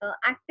nice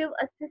active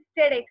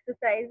assisted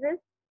exercises.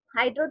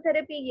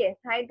 Hydrotherapy, yes,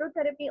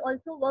 hydrotherapy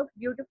also works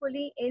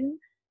beautifully in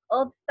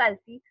herbs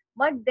palsy,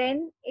 but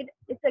then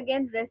it's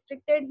again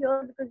restricted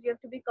here because you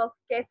have to be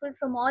careful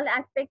from all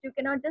aspects. You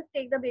cannot just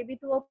take the baby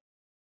to a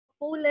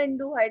pool and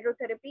do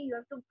hydrotherapy. You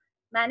have to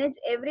manage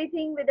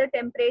everything with the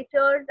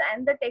temperatures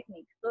and the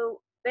techniques.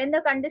 So when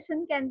the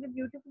condition can be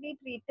beautifully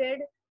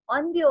treated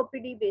on the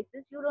OPD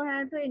basis, you don't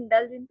have to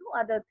indulge into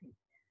other things.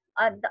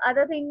 The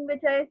other thing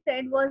which I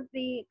said was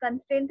the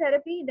constraint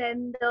therapy,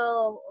 then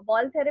the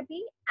ball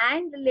therapy,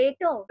 and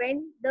later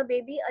when the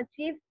baby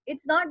achieves,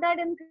 it's not that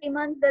in 3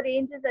 months the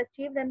range is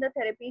achieved and the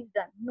therapy is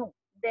done. No,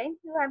 then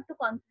you have to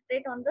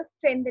concentrate on the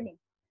strengthening,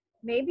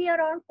 maybe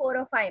around 4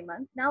 or 5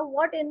 months. Now,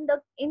 what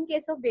in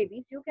case of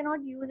babies, you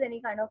cannot use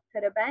any kind of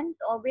therabands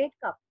or weight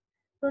cups.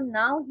 So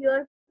now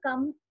here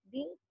comes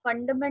the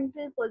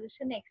fundamental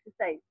position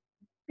exercise.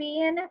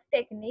 PNF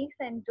techniques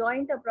and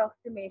joint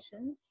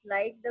approximations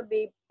like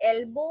the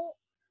elbow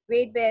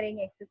weight bearing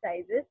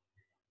exercises,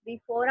 the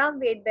forearm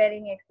weight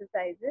bearing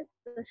exercises,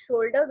 the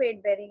shoulder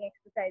weight bearing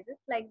exercises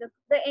like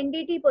the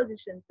NDT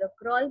positions, the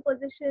crawl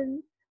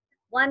positions,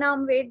 one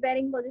arm weight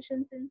bearing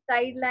positions in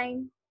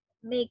sideline,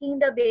 making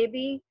the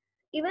baby,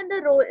 even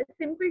the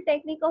simple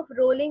technique of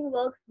rolling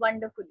works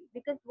wonderfully,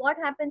 because what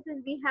happens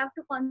is we have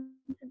to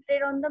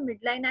concentrate on the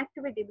midline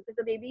activity because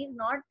the baby is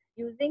not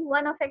using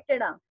one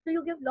affected arm. So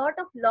you give lot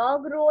of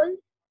log rolls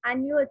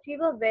and you achieve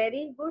a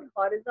very good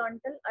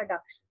horizontal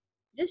adduction.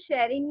 Just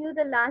sharing you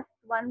the last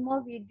one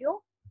more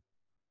video.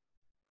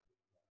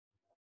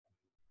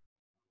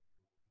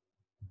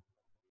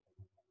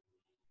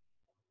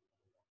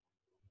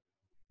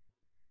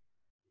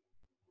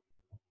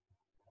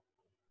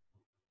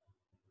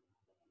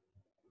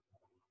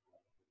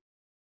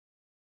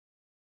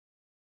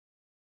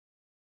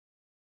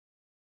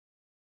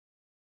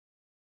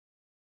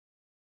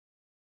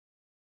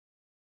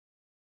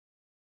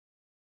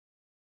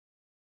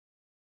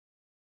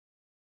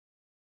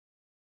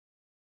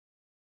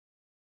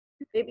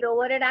 Baby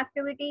overhead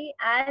activity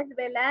as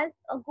well as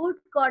a good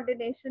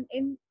coordination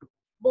in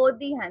both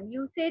the hand,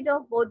 usage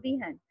of both the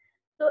hands.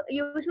 So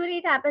usually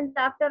it happens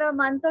after a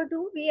month or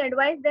two, we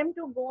advise them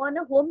to go on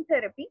a home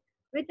therapy,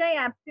 which I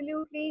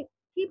absolutely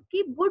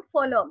keep good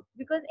follow-up,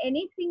 because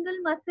any single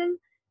muscle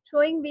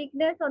showing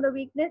weakness or the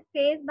weakness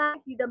stays back,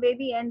 the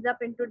baby ends up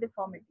into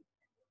deformity.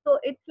 So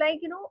it's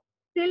like,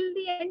 till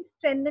the end,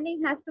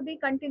 strengthening has to be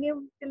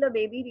continued till the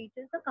baby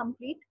reaches the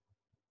complete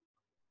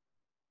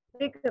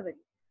recovery.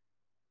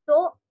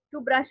 So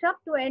to brush up,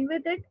 to end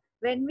with it,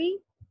 when we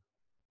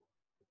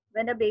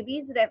when the baby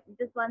is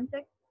just one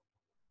sec,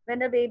 when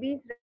the baby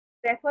is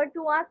referred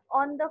to us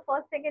on the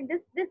first second,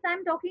 this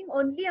I'm talking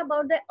only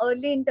about the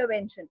early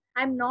intervention.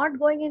 I'm not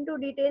going into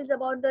details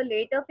about the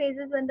later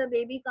phases when the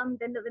baby comes,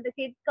 then when the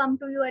kids come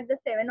to you at the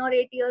 7 or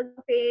 8 years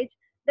of age,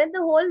 then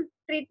the whole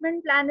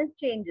treatment plan is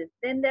changes.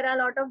 Then there are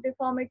a lot of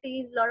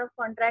deformities, a lot of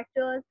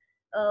contractures,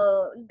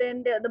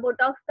 then the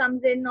botox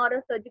comes in or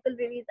a surgical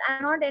release.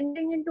 I'm not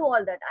entering into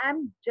all that.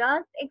 I'm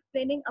just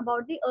explaining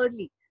about the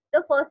early,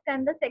 the first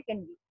and the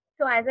second week.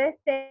 So as I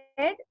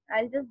said,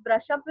 I'll just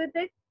brush up with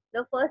it.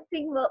 The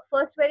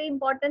first very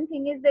important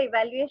thing is the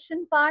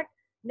evaluation part.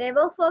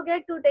 Never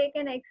forget to take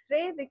an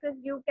X-ray, because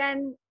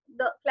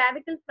the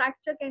clavicle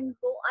fracture can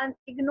go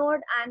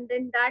unignored, and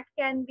then that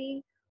can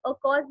be a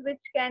cause which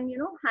can,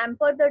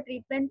 hamper the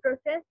treatment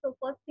process. So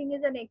first thing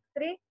is an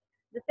X-ray.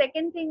 The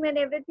second thing, when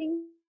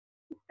everything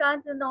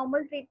starts, the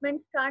normal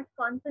treatment starts,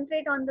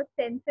 concentrate on the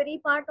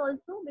sensory part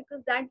also,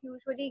 because that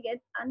usually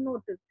gets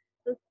unnoticed.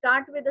 So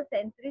start with the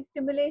sensory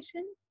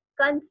stimulation.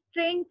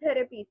 Constraint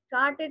therapy,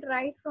 start it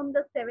right from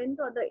the 7th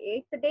or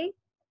the 8th day.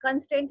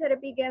 Constraint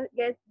therapy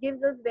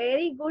gives us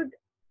very good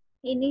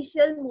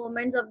initial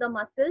movements of the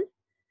muscles.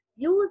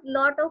 Use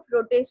lot of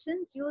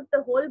rotations, use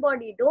the whole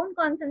body. Don't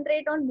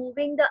concentrate on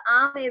moving the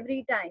arm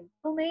every time.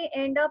 You may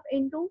end up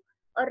into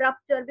a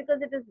rupture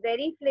because it is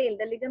very frail.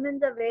 The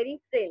ligaments are very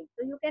frail.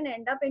 So you can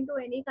end up into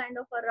any kind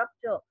of a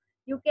rupture.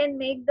 You can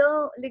make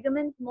the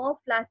ligaments more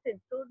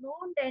flaccid. So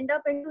don't end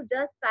up into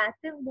just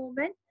passive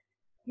movement.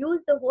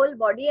 Use the whole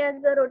body as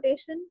a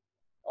rotation.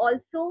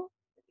 Also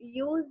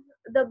use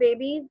the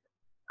baby's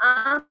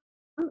arm,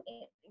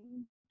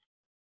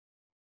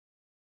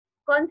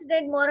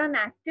 concentrate more on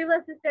active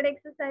assisted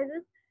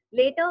exercises.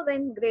 Later,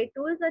 when grade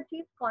 2 is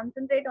achieved,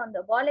 concentrate on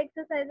the ball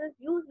exercises.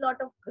 Use lot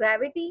of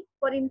gravity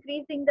for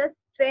increasing the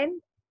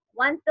strength.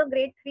 Once the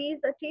grade 3 is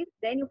achieved,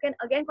 then you can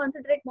again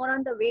concentrate more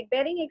on the weight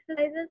bearing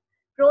exercises,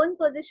 prone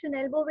position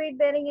elbow weight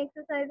bearing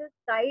exercises,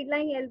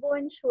 sideline elbow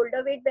and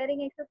shoulder weight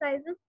bearing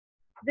exercises.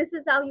 This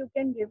is how you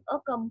can give a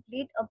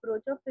complete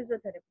approach of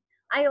physiotherapy.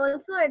 I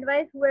also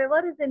advise whoever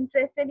is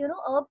interested,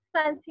 herbs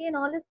palsy and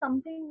all is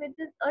something which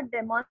is a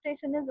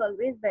demonstration is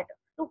always better.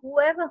 So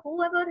whoever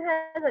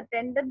has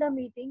attended the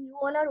meeting, you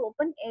all are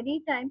open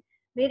anytime.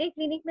 मेरे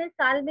clinic में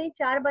साल में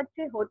 4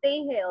 बच्चे होते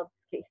ही है herbs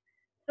के.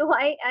 So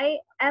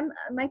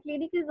my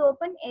clinic is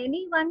open.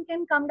 Anyone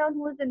can come down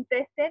who is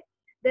interested.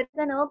 There is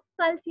an herbs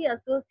palsy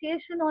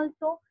association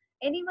also.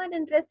 Anyone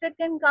interested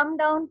can come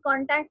down,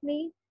 contact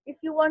me if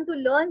you want to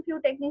learn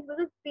few techniques,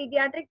 because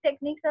pediatric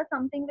techniques are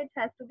something which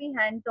has to be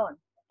hands on.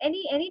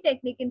 Any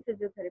technique in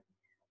physiotherapy.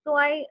 So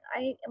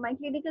my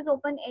clinic is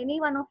open. Any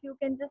one of you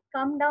can just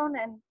come down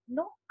and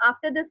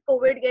after this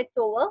COVID gets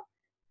over,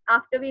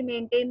 after we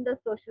maintain the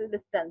social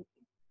distancing.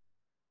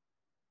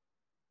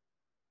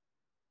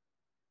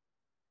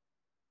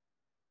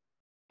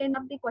 Can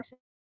have the question.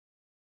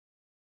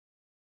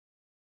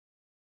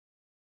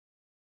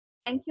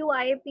 Thank you,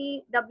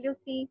 IAP,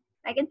 WC.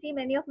 I can see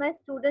many of my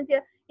students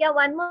here. Yeah,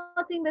 one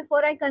more thing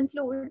before I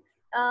conclude.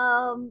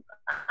 I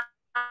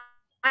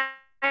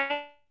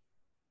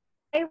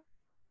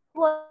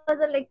was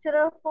a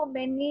lecturer for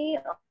many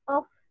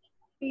of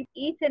people,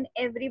 each and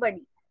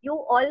everybody. You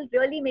all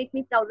really make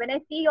me proud. When I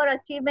see your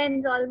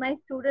achievements, all my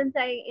students,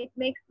 it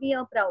makes me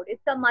proud.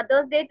 It's a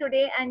Mother's Day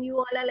today, and you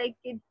all are like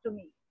kids to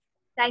me.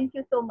 Thank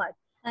you so much.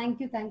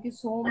 Thank you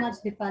so much,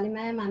 Deepali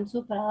ma'am. I'm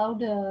so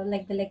proud.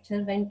 Like the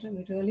lecture went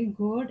really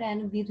good,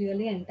 and we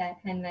really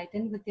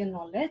enlightened with your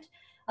knowledge.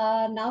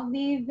 Now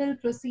we will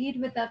proceed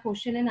with our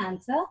question and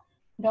answer.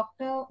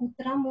 Dr.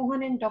 Uttara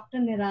Mohan and Dr.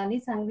 Nirali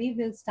Sangvi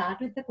will start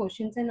with the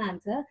questions and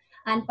answer.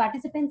 And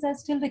participants are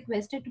still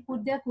requested to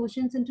put their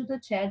questions into the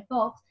chat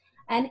box.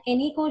 And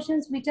any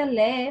questions which are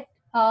left,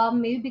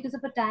 maybe because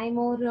of a time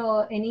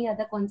or any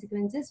other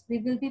consequences, we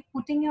will be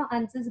putting your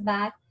answers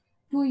back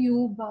to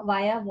you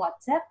via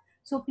WhatsApp.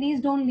 So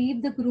please don't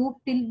leave the group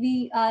till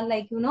we are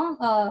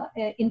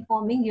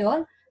informing you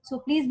all. So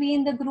please be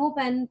in the group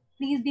and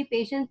please be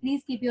patient.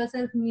 Please keep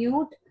yourself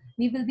mute.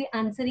 We will be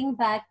answering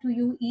back to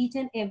you each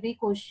and every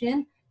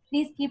question.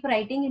 Please keep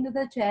writing into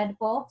the chat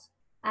box.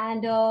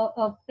 And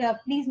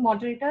please,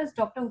 moderators,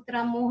 Dr.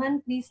 Uttara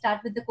Mohan, please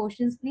start with the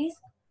questions, please.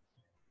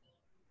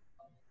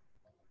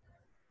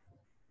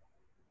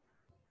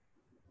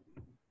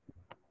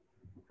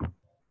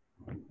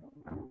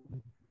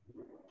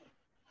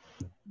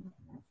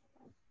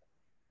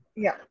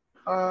 Yeah.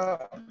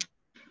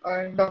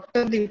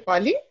 Dr.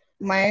 Deepali,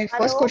 my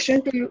first Hello.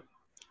 question to you.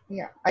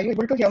 Yeah. Are you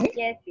able to hear me?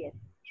 Yes, yes.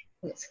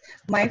 Yes.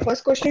 My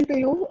first question to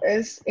you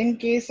is in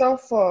case of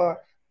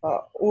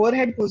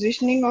overhead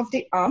positioning of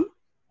the arm,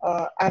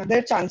 are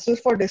there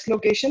chances for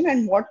dislocation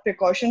and what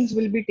precautions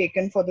will be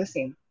taken for the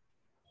same?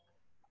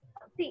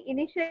 See,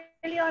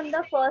 initially on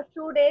the first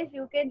 2 days,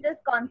 you can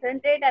just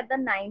concentrate at the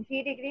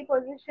 90-degree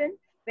position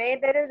where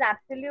there is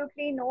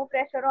absolutely no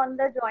pressure on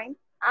the joint.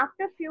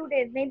 After few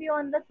days, maybe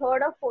on the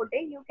third or fourth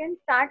day, you can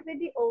start with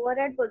the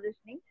overhead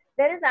positioning.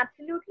 There is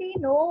absolutely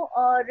no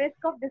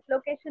risk of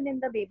dislocation in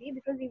the baby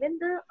because even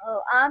the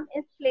arm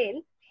is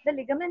flail, the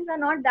ligaments are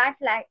not that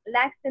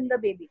lax in the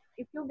baby.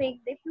 If you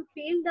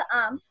feel the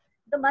arm,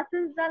 the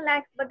muscles are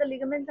lax, but the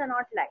ligaments are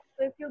not lax.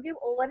 So if you give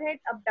overhead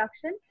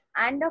abduction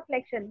and a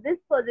flexion, this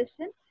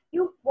position,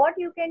 what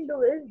you can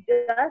do is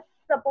just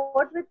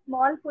support with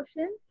small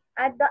cushions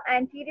at the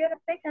anterior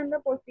aspect and the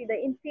posterior,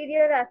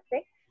 inferior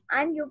aspect,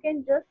 and you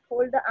can just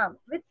hold the arm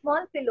with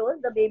small pillows,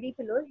 the baby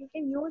pillows. You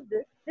can use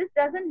this. This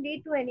doesn't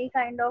lead to any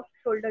kind of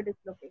shoulder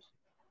dislocation.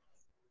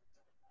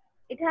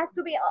 It has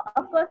to be,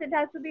 of course, it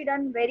has to be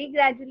done very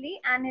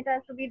gradually, and it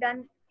has to be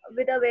done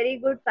with a very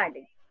good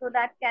padding, so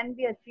that can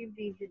be achieved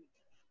easily.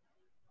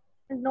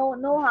 There's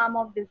no harm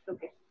of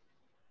dislocation.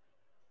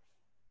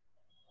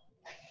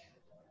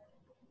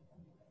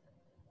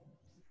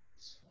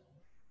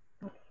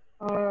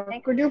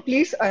 Could you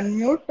please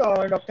unmute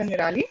Dr.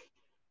 Nirali?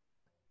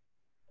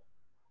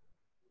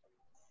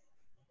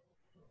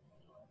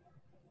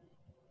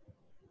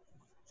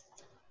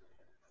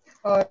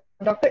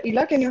 Dr.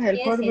 Ila, can you help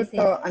her Yes, with yes, yes,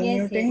 yes,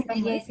 unmuting yes, the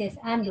mic? yes, yes.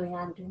 I'm doing.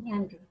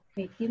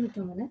 Wait, give me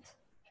 2 minutes.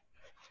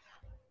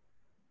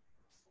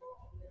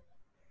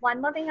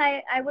 One more thing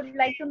I would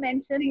like to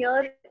mention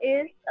here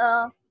is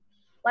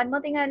one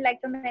more thing I'd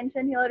like to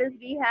mention here is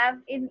we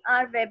have in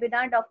our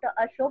webinar Dr.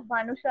 Ashok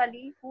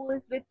Bhanushali, who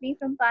is with me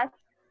from past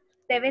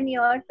 7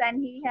 years, and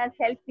he has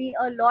helped me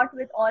a lot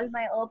with all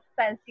my herbs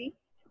palsy.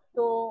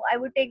 So I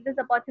would take this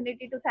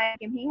opportunity to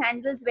thank him. He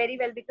handles very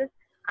well because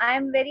I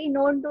am very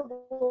known to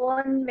go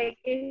on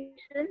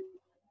vacation.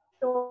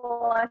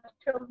 So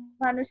Ashok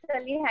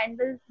Bhanushali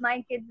handles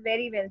my kids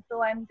very well.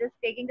 So I'm just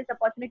taking this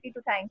opportunity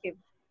to thank him.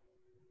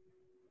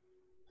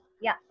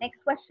 Yeah,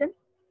 next question.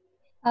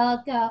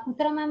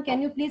 Uttara ma'am,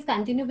 can you please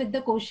continue with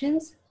the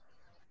questions?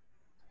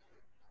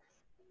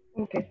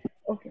 Okay,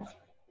 okay.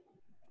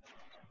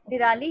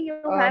 Nirali,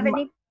 you have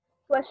any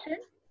question?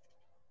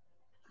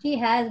 She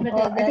has, but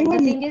I think the my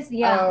thing is,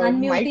 yeah,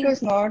 mic unmuting.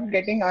 is not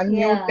getting Yeah,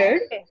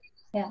 unmuted. Okay.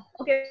 yeah.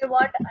 Okay,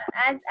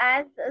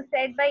 as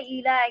said by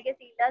Ela, I guess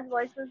Ela's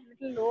voice was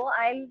a little low.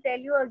 I'll tell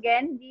you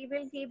again, we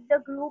will keep the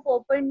group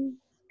open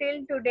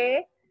till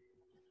today.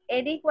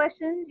 Any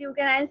questions, you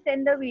can, I'll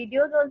send the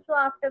videos also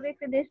after we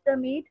finish the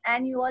meet,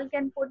 and you all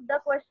can put the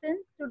questions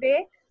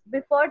today.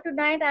 Before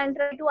tonight, I'll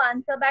try to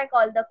answer back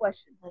all the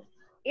questions.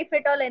 If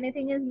at all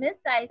anything is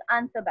missed, I'll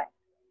answer back.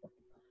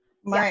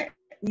 My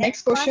Next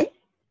next one. question,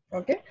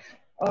 okay.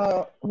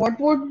 What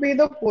would be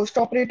the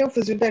post-operative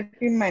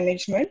physiotherapy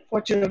management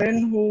for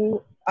children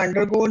who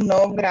undergo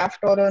nerve graft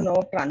or a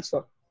nerve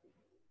transfer?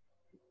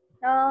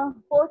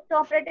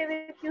 Post-operative,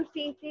 if you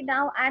see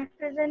now at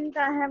present,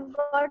 I have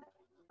got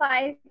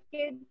 5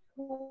 kids who are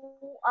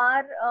who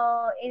are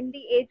in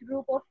the age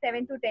group of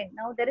 7 to 10.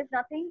 Now, there is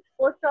nothing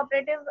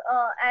post-operative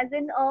as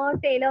in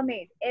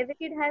tailor-made. Every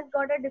kid has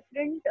got a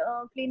different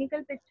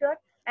clinical picture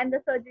and the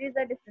surgeries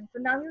are different.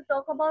 So now you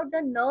talk about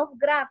the nerve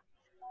graft.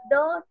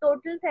 The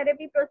total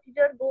therapy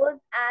procedure goes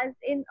as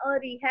in a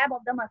rehab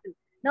of the muscle.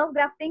 Nerve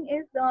grafting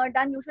is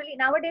done usually.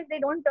 Nowadays, they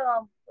don't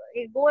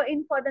go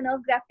in for the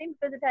nerve grafting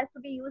because it has to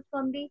be used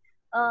from the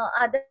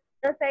other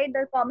side,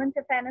 the common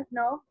saphenous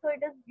nerve. So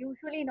it is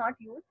usually not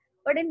used.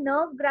 But in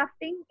nerve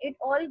grafting, it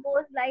all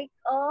goes like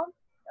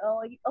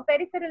a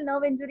peripheral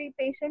nerve injury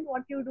patient.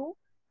 What you do,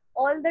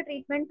 all the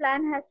treatment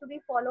plan has to be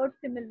followed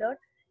similar.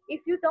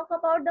 If you talk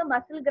about the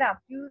muscle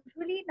graft,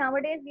 usually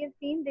nowadays we have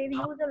seen they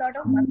use a lot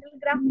of muscle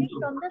grafting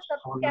from the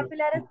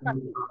subscapularis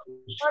muscle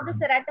or the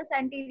serratus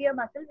anterior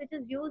muscle, which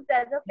is used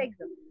as a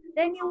flexor.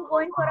 Then you go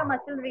in for a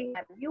muscle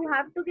rehab. You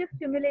have to give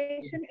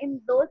stimulation in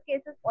those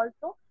cases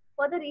also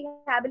for the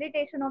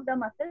rehabilitation of the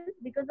muscle,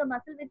 because the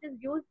muscle which is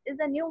used is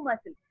a new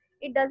muscle.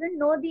 It doesn't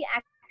know the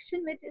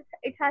action which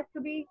it has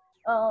to be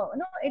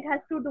no it has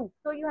to do.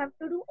 So you have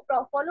to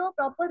follow a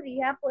proper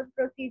rehab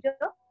procedure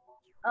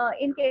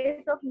in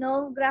case of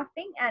nerve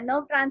grafting and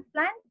nerve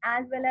transplant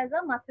as well as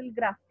a muscle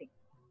grafting.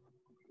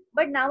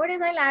 But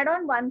nowadays, I'll add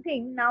on one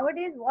thing.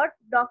 Nowadays, what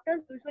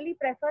doctors usually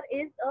prefer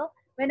is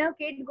when a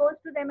kid goes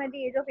to them at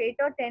the age of 8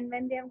 or 10,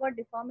 when they have got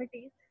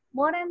deformities,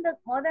 more than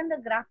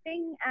the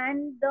grafting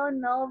and the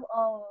nerve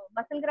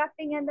muscle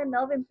grafting and the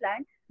nerve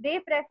implant, they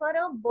prefer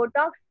a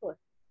Botox first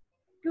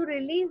to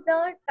release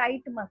the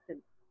tight muscle.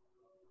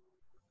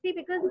 See,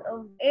 because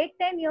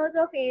 8-10 years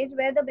of age,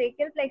 where the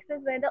brachial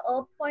plexus, where the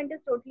Erb's point is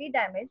totally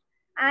damaged,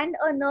 and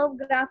a nerve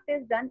graft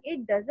is done,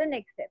 it doesn't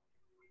accept.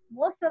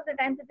 Most of the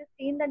times, it is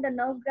seen that the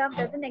nerve graft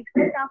doesn't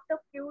accept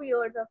after few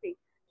years of age.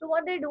 So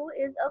what they do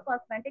is a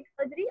cosmetic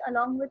surgery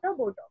along with a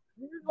Botox.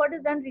 This is what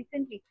is done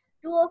recently.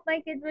 Two of my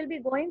kids will be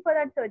going for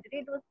that surgery.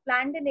 It was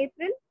planned in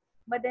April,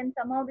 but then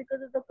somehow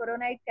because of the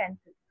corona, it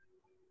cancelled.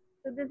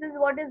 So this is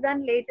what is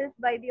done latest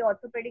by the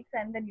orthopedics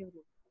and the neuro.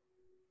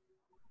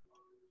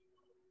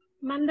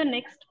 Ma'am, the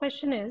next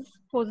question is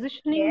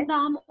positioning Yes, the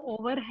arm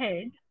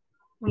overhead,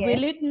 will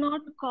yes. it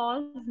not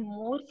cause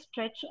more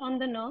stretch on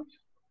the nerve?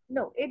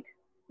 No, it's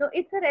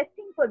a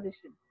resting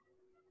position.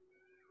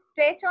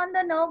 Stretch on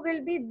the nerve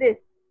will be this.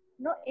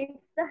 No, if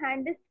the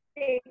hand is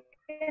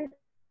taken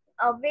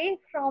away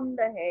from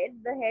the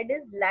head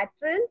is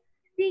lateral.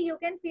 See, you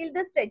can feel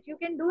the stretch. You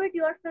can do it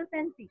yourself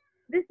and see.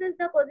 This is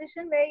the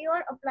position where you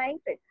are applying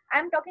stretch. I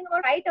am talking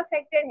about right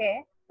affected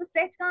है, तो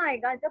stretch कहाँ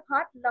आएगा जब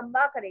हाथ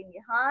लंबा करेंगे.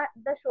 हाँ,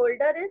 the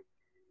shoulder is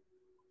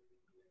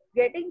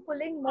getting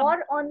pulling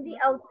more on the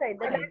outside,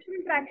 the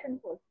lateral traction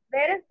force.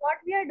 Whereas what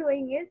we are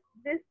doing is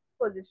this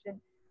position,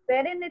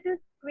 wherein it is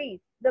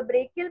squeezed. The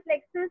brachial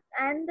plexus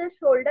and the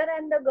shoulder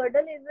and the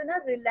girdle is in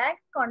a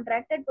relaxed,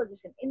 contracted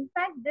position. In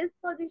fact, this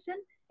position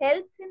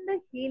helps in the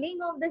healing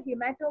of the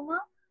hematoma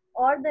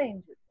or the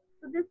injury.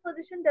 So this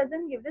position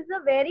doesn't give. This is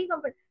a very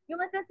comfort. You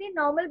must have seen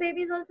normal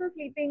babies also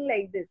sleeping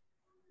like this.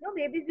 No,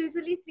 babies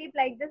usually sleep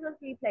like this or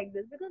sleep like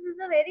this because this is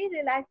a very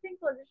relaxing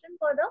position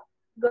for the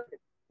girdle.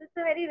 It's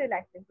a very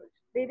relaxing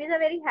position. Babies are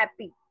very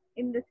happy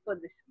in this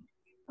position.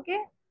 Okay.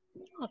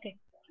 Okay.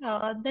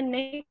 The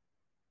next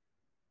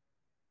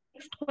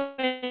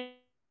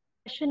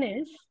question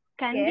is,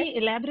 can we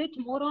elaborate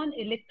more on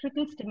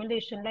electrical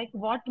stimulation? Like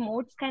Yes. what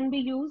modes can be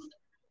used?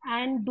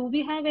 And do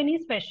we have any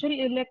special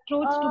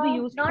electrodes to be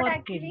used for kids? Not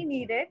actually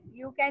needed.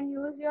 You can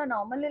use your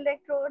normal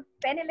electrode.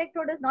 Pen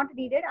electrode is not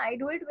needed. I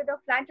do it with a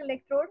flat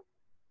electrode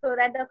so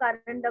that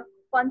the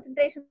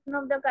concentration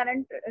of the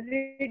current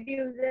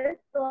reduces.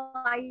 So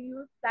I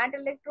use flat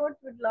electrodes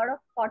with a lot of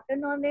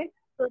cotton on it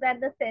so that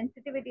the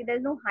sensitivity, there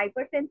is no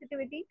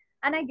hypersensitivity,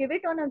 and I give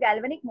it on a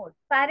galvanic mode.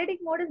 Faradic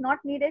mode is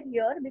not needed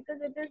here because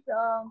it is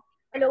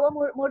a lower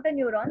motor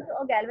neuron.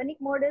 So a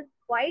galvanic mode is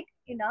quite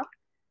enough,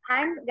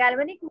 and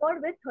galvanic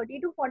mode with 30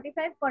 to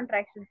 45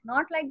 contractions,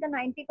 not like the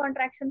 90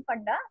 contraction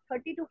funda,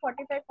 30 to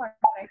 45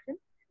 contractions.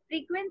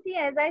 Frequency,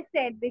 as I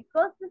said,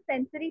 because the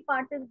sensory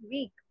part is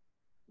weak,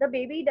 the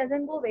baby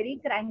doesn't go very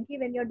cranky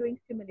when you're doing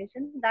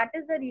stimulation. That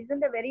is the reason.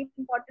 The very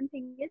important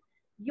thing is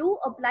you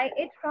apply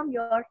it from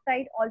your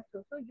side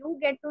also. So you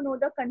get to know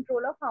the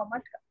control of how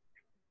much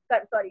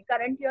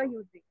current you're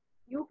using.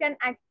 You can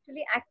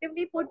actually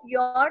actively put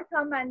your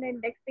thumb and the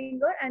index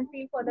finger and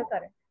feel for the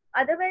current.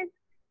 Otherwise,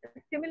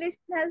 stimulation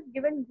has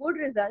given good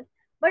results,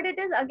 but it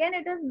is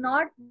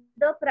not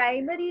the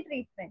primary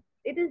treatment.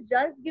 It is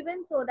just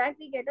given so that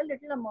we get a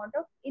little amount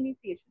of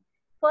initiation.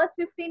 First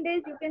 15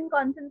 days you can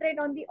concentrate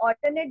on the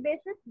alternate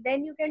basis,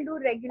 then you can do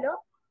regular.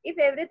 If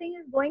everything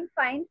is going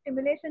fine,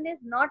 stimulation is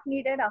not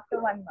needed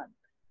after 1 month.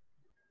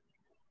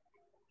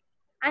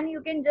 And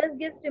you can just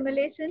give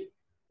stimulation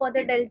for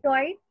the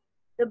deltoid,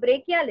 the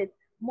brachialis,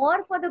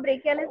 more for the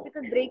brachialis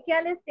because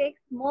brachialis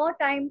takes more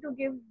time to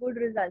give good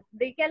results.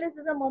 Brachialis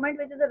is a movement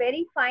which is a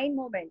very fine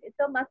movement. It's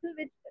a muscle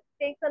which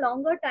takes a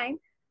longer time.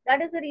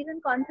 That is the reason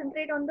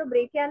concentrate on the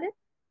brachialis,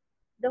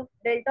 the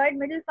deltoid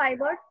middle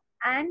fibers,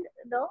 and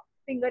the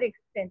finger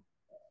extension.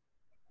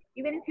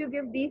 Even if you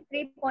give these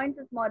 3 points,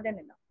 it's more than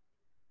enough.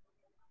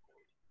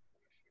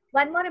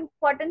 One more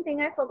important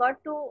thing I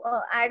forgot to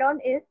add on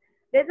is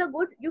there's a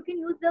good, you can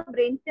use the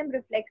brainstem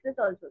reflexes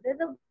also. There's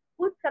a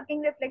good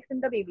sucking reflex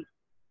in the baby.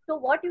 So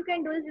what you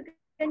can do is you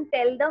can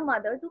tell the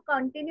mother to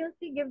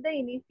continuously give the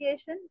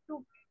initiation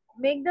to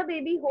make the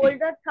baby hold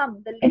the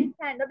thumb, the left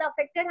hand or the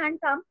affected hand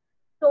thumb,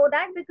 so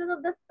that because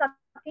of the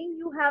sucking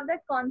you have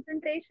that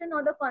concentration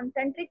or the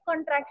concentric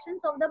contractions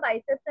of the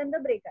biceps and the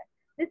brachial.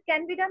 This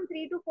can be done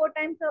 3 to 4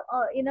 times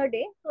in a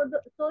day, so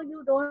so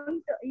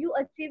you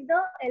achieve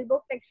the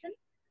elbow flexion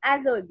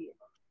as early.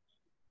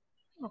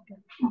 Okay.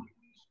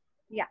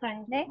 Yeah.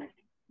 Thanks. Next.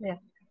 Yeah.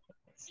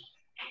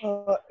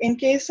 In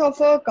case of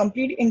a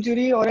complete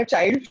injury or a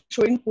child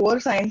showing poor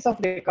signs of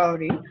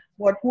recovery,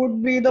 what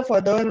would be the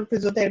further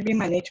physiotherapy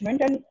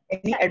management and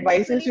any Yeah.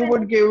 advices you Usually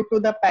would give to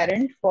the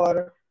parent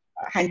for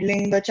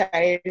handling the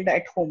child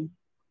at home?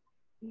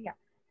 yeah.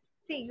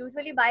 See,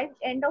 usually by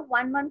end of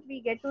 1 month,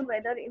 we get to know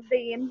whether if the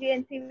EMG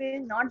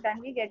NCV is not done,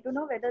 we get to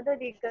know whether the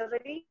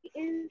recovery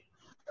is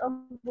a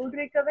good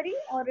recovery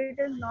or it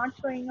is not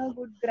showing a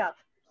good graph.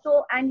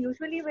 So, and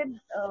usually with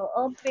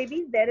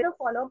babies, there is a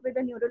follow up with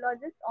a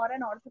neurologist or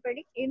an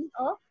orthopedic in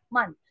a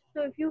month.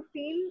 So, if you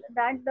feel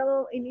that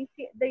the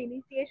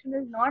initiation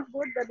is not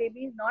good, the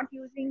baby is not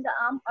using the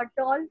arm at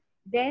all,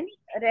 then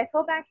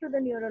refer back to the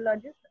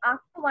neurologist.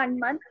 After 1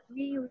 month,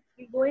 we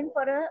go in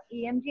for a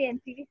EMG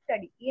NCV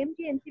study.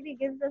 EMG NCV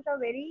gives us a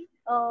very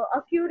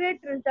accurate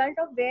result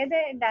of where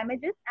the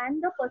damage is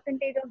and the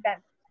percentage of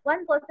damage.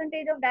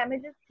 1% of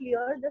damage is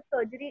clear. The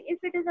surgery, if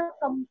it is a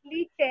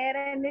complete tear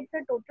and it's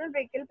a total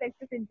brachial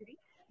plexus injury,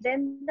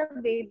 then the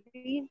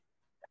babies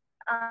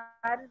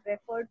are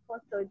referred for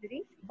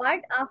surgery.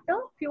 But after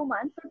few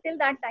months, so till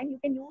that time, you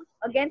can use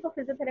again for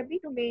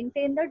physiotherapy to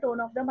maintain the tone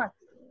of the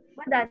muscle.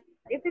 But that's it.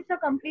 If it's a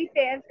complete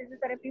tear,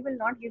 physiotherapy will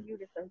not give you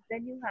results.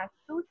 Then you have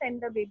to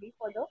send the baby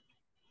for the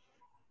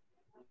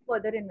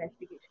further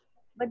investigation.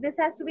 But this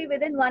has to be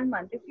within 1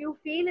 month. If you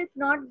feel it's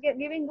not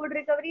giving good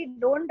recovery,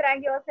 don't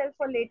drag yourself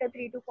for later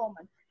 3 to 4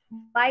 months.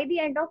 By the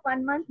end of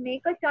 1 month,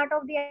 make a chart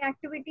of the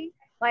activity.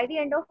 By the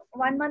end of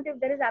 1 month, if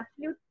there is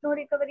absolute no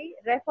recovery,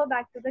 refer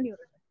back to the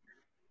neurologist.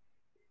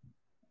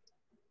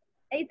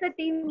 It's a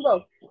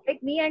teamwork.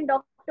 Like me and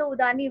Dr.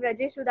 Udani,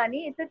 Rajesh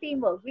Udani, it's a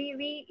teamwork.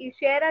 We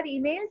share our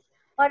emails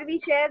or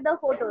we share the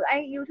photos. I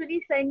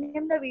usually send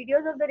him the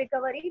videos of the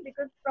recovery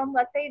because from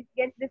Vasai it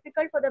gets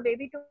difficult for the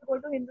baby to go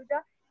to Hinduja.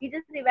 He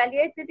just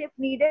evaluates it if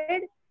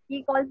needed.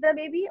 He calls the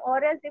baby,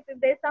 or else if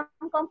there's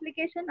some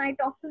complication, I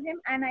talk to him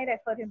and I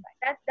refer him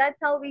back. That's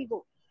how we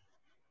go.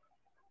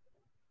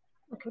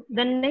 Okay.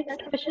 The next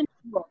That's question: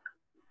 work.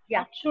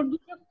 Yeah. what should be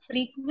the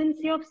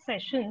frequency of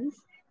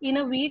sessions in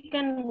a week,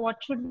 and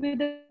what should be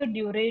the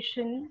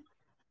duration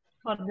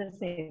for the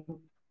same?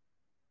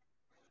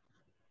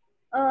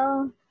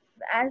 uh,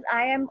 as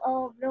I am,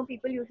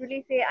 people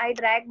usually say I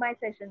drag my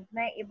sessions.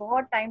 मैं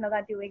बहुत time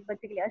लगाती हूँ एक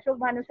बच्चे के लिए. Ashok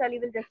Bhanushali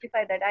will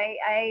justify that.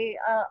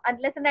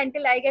 Unless and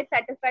until I get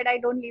satisfied, I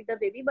don't leave the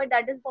baby. But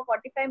that is for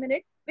 45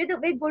 minutes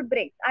with good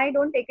breaks. I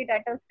don't take it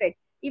at a stretch.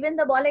 Even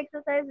the ball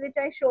exercise which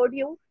I showed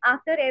you,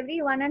 after every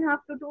 1.5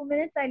 to 2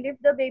 minutes, I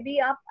lift the baby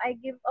up. I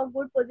give a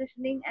good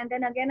positioning, and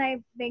then again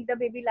I make the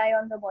baby lie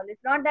on the ball.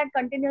 It's not that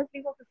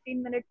continuously for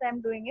 15 minutes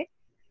I'm doing it.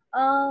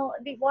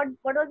 The what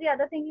was the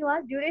other thing you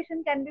asked?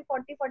 Duration can be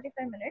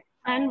 40-45 minutes.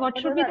 And what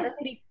What should was be the the other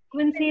thing?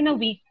 frequency in a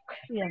week?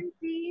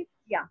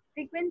 Yeah.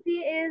 Frequency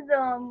is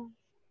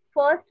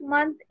first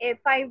month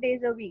 5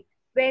 days a week.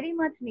 Very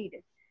much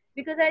needed.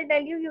 Because I'll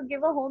tell you, you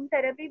give a home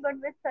therapy, but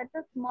with such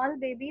a small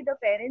baby, the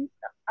parents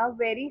are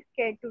very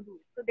scared to do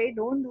it. So they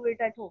don't do it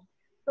at home.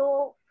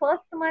 So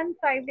first month,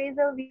 5 days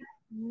a week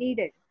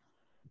needed.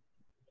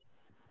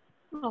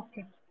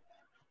 Okay.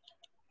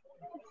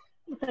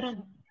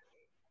 Uttaran.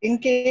 In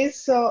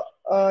case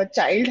a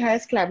child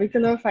has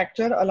clavicular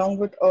fracture along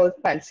with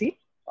palsy,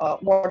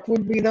 what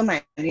would be the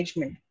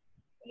management?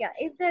 Yeah,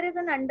 if there is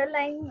an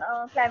underlying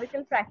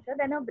clavicle fracture,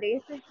 then a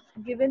brace is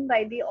given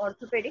by the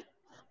orthopedic.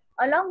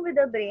 Along with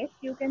the brace,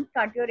 you can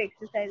start your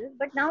exercises.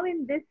 But now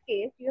in this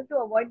case, you have to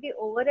avoid the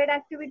overhead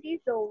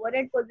activities. The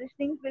overhead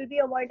positionings will be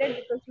avoided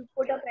because you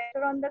put a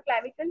pressure on the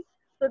clavicle.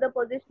 So the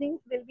positionings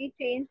will be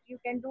changed. You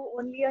can do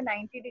only a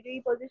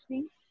 90-degree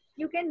positioning.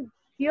 You can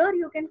Here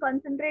you can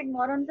concentrate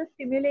more on the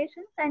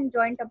stimulations and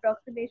joint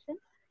approximation.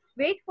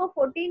 Wait for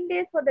 14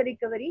 days for the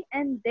recovery,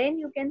 and then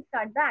you can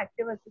start the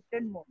active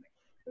assisted movement.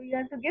 So you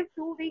have to give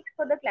 2 weeks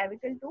for the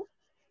clavicle to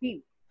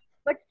heal.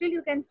 But still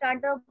you can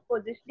start the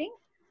positioning.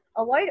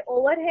 Avoid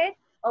overhead,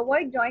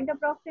 avoid joint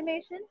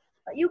approximation.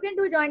 You can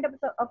do joint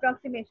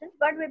approximations,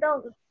 but with a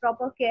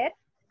proper care.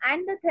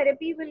 And the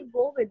therapy will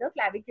go with the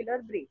clavicular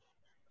brace.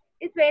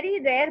 It's very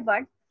rare,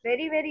 but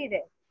very, very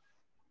rare.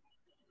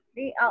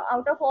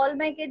 Out of all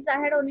my kids, I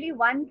had only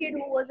one kid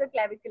who was a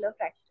clavicular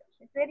fracture.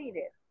 It's very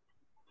rare.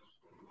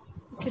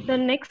 Okay, the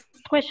next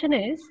question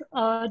is,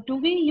 do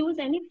we use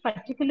any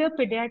particular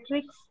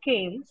pediatric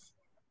scales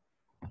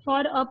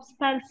for UPS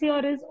palsy,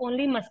 or is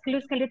only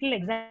musculoskeletal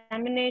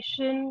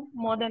examination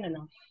more than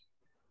enough?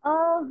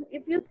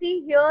 If you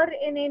see here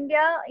in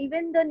India,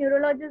 even the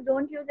neurologists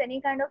don't use any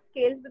kind of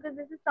scales because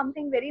this is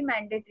something very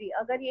mandatory.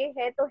 अगर ये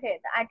है तो है.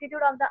 The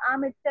attitude of the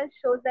arm itself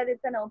shows that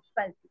it's an Erb's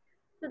palsy.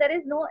 So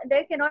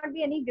there cannot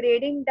be any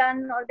grading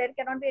done, or there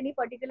cannot be any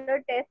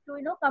particular test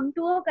to come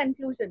to a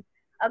conclusion.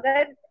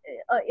 अगर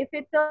if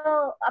it's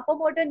a upper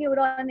motor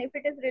neuron, if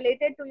it is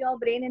related to your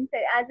brain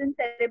as in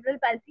cerebral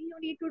palsy, you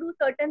need to do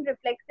certain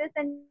reflexes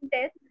and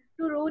tests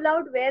to rule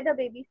out where the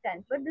baby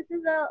stands. But this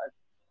is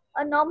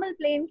a normal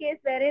plain case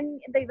wherein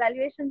the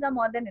evaluations are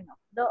more than enough.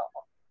 The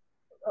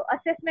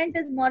assessment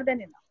is more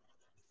than enough.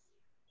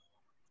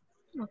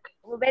 Okay.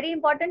 A very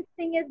important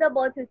thing is the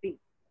birth history.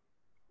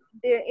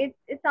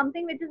 It's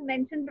something which is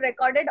mentioned,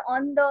 recorded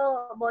on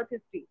the birth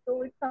history.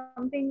 So it's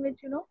something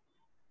which,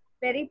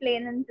 very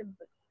plain and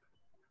simple.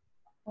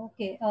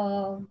 Okay.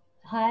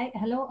 Hi.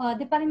 Hello.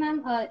 Deepali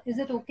ma'am, is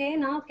it okay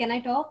now? Can I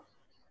talk?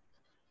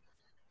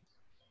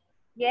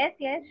 Yes,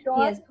 sure.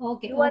 Yes.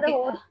 Okay. You are the Okay.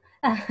 host.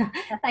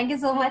 Thank you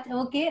so much.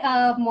 Okay.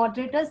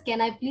 Moderators,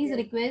 can I please Yes.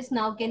 request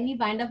now? Can we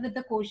wind up with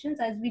the questions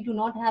as we do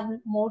not have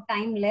more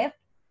time left?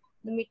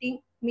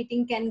 The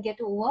meeting can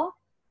get over.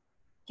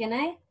 Can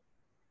I?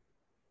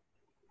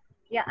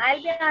 Yeah,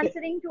 I'll be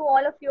answering to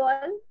all of you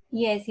all.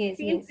 Yes. Yes.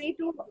 Feel Yes.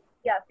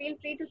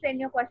 free to send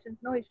your questions.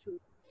 No issues.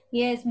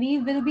 Yes, we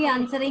will be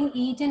answering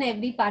each and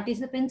every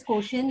participant's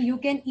question. You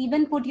can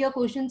even put your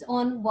questions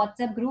on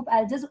WhatsApp group.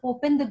 I'll just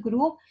open the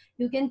group.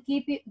 You can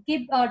keep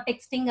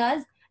texting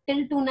us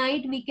till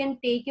tonight. We can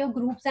take your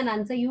groups and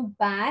answer you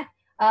back.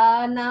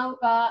 Now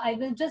I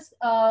will just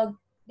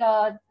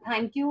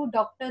thank you,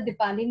 Dr.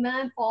 Deepali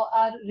ma'am, for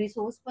our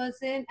resource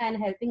person and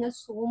helping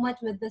us so much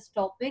with this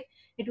topic.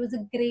 It was a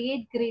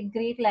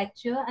great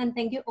lecture, and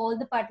thank you all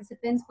the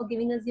participants for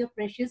giving us your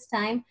precious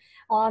time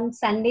on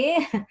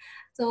Sunday.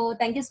 So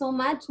thank you so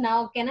much.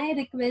 Now, can I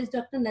request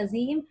Dr.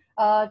 Nazim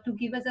to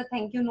give us a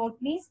thank you note,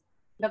 please?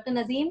 Dr.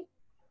 Nazim?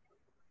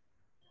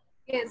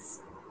 Yes.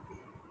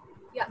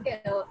 Yeah.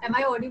 Am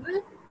I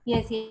audible?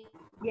 Yes.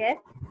 Yes.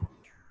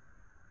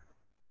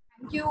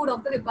 Thank you,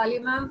 Dr. Deepali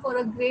ma'am, for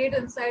a great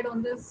insight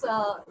on this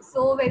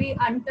so very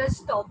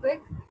untouched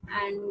topic.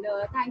 And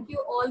thank you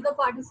all the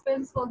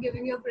participants for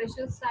giving your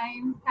precious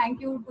time.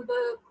 Thank you to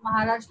the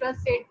Maharashtra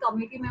State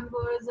Committee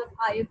members of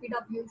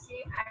IAPWC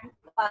and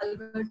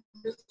Palghar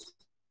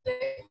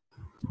district.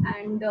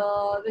 And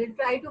we'll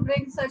try to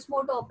bring such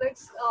more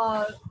topics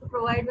to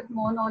provide with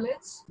more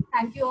knowledge.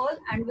 Thank you all.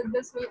 And with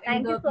this, we'll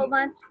end Thank the you so meeting.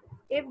 much.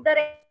 If the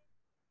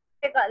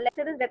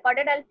lecture is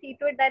recorded, I'll see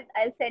to it that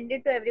I'll send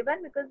it to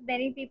everyone because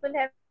many people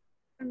have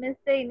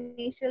missed the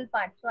initial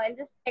part. So I'll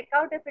just check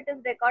out if it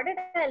is recorded.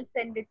 I'll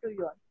send it to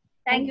you all.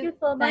 Thank you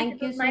so much. It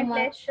Thank you was so my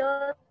much.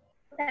 pleasure.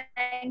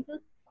 Thank you,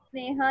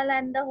 Snehal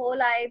and the whole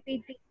IIP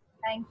team.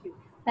 Thank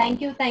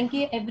you. Thank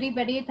you,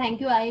 everybody. Thank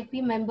you,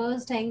 IAP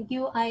members. Thank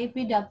you,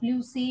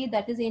 IAPWC,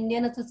 that is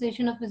Indian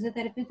Association of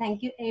Physiotherapy.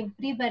 Thank you,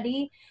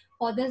 everybody,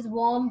 for this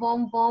warm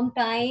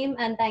time.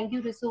 And thank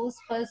you, resource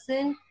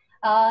person.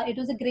 It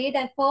was a great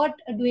effort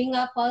doing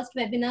our first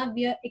webinar.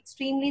 We are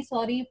extremely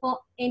sorry for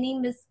any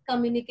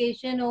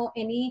miscommunication or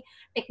any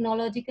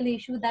technological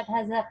issue that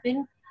has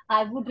happened.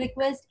 I would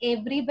request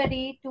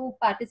everybody to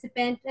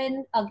participate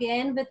in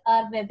again with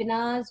our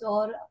webinars,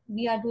 or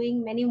we are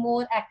doing many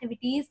more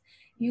activities.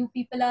 You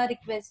people are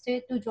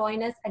requested to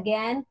join us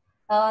again.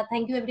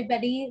 Thank you,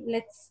 everybody.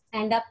 Let's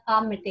end up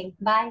our meeting.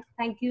 Bye.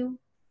 Thank you.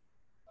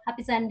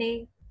 Happy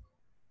Sunday.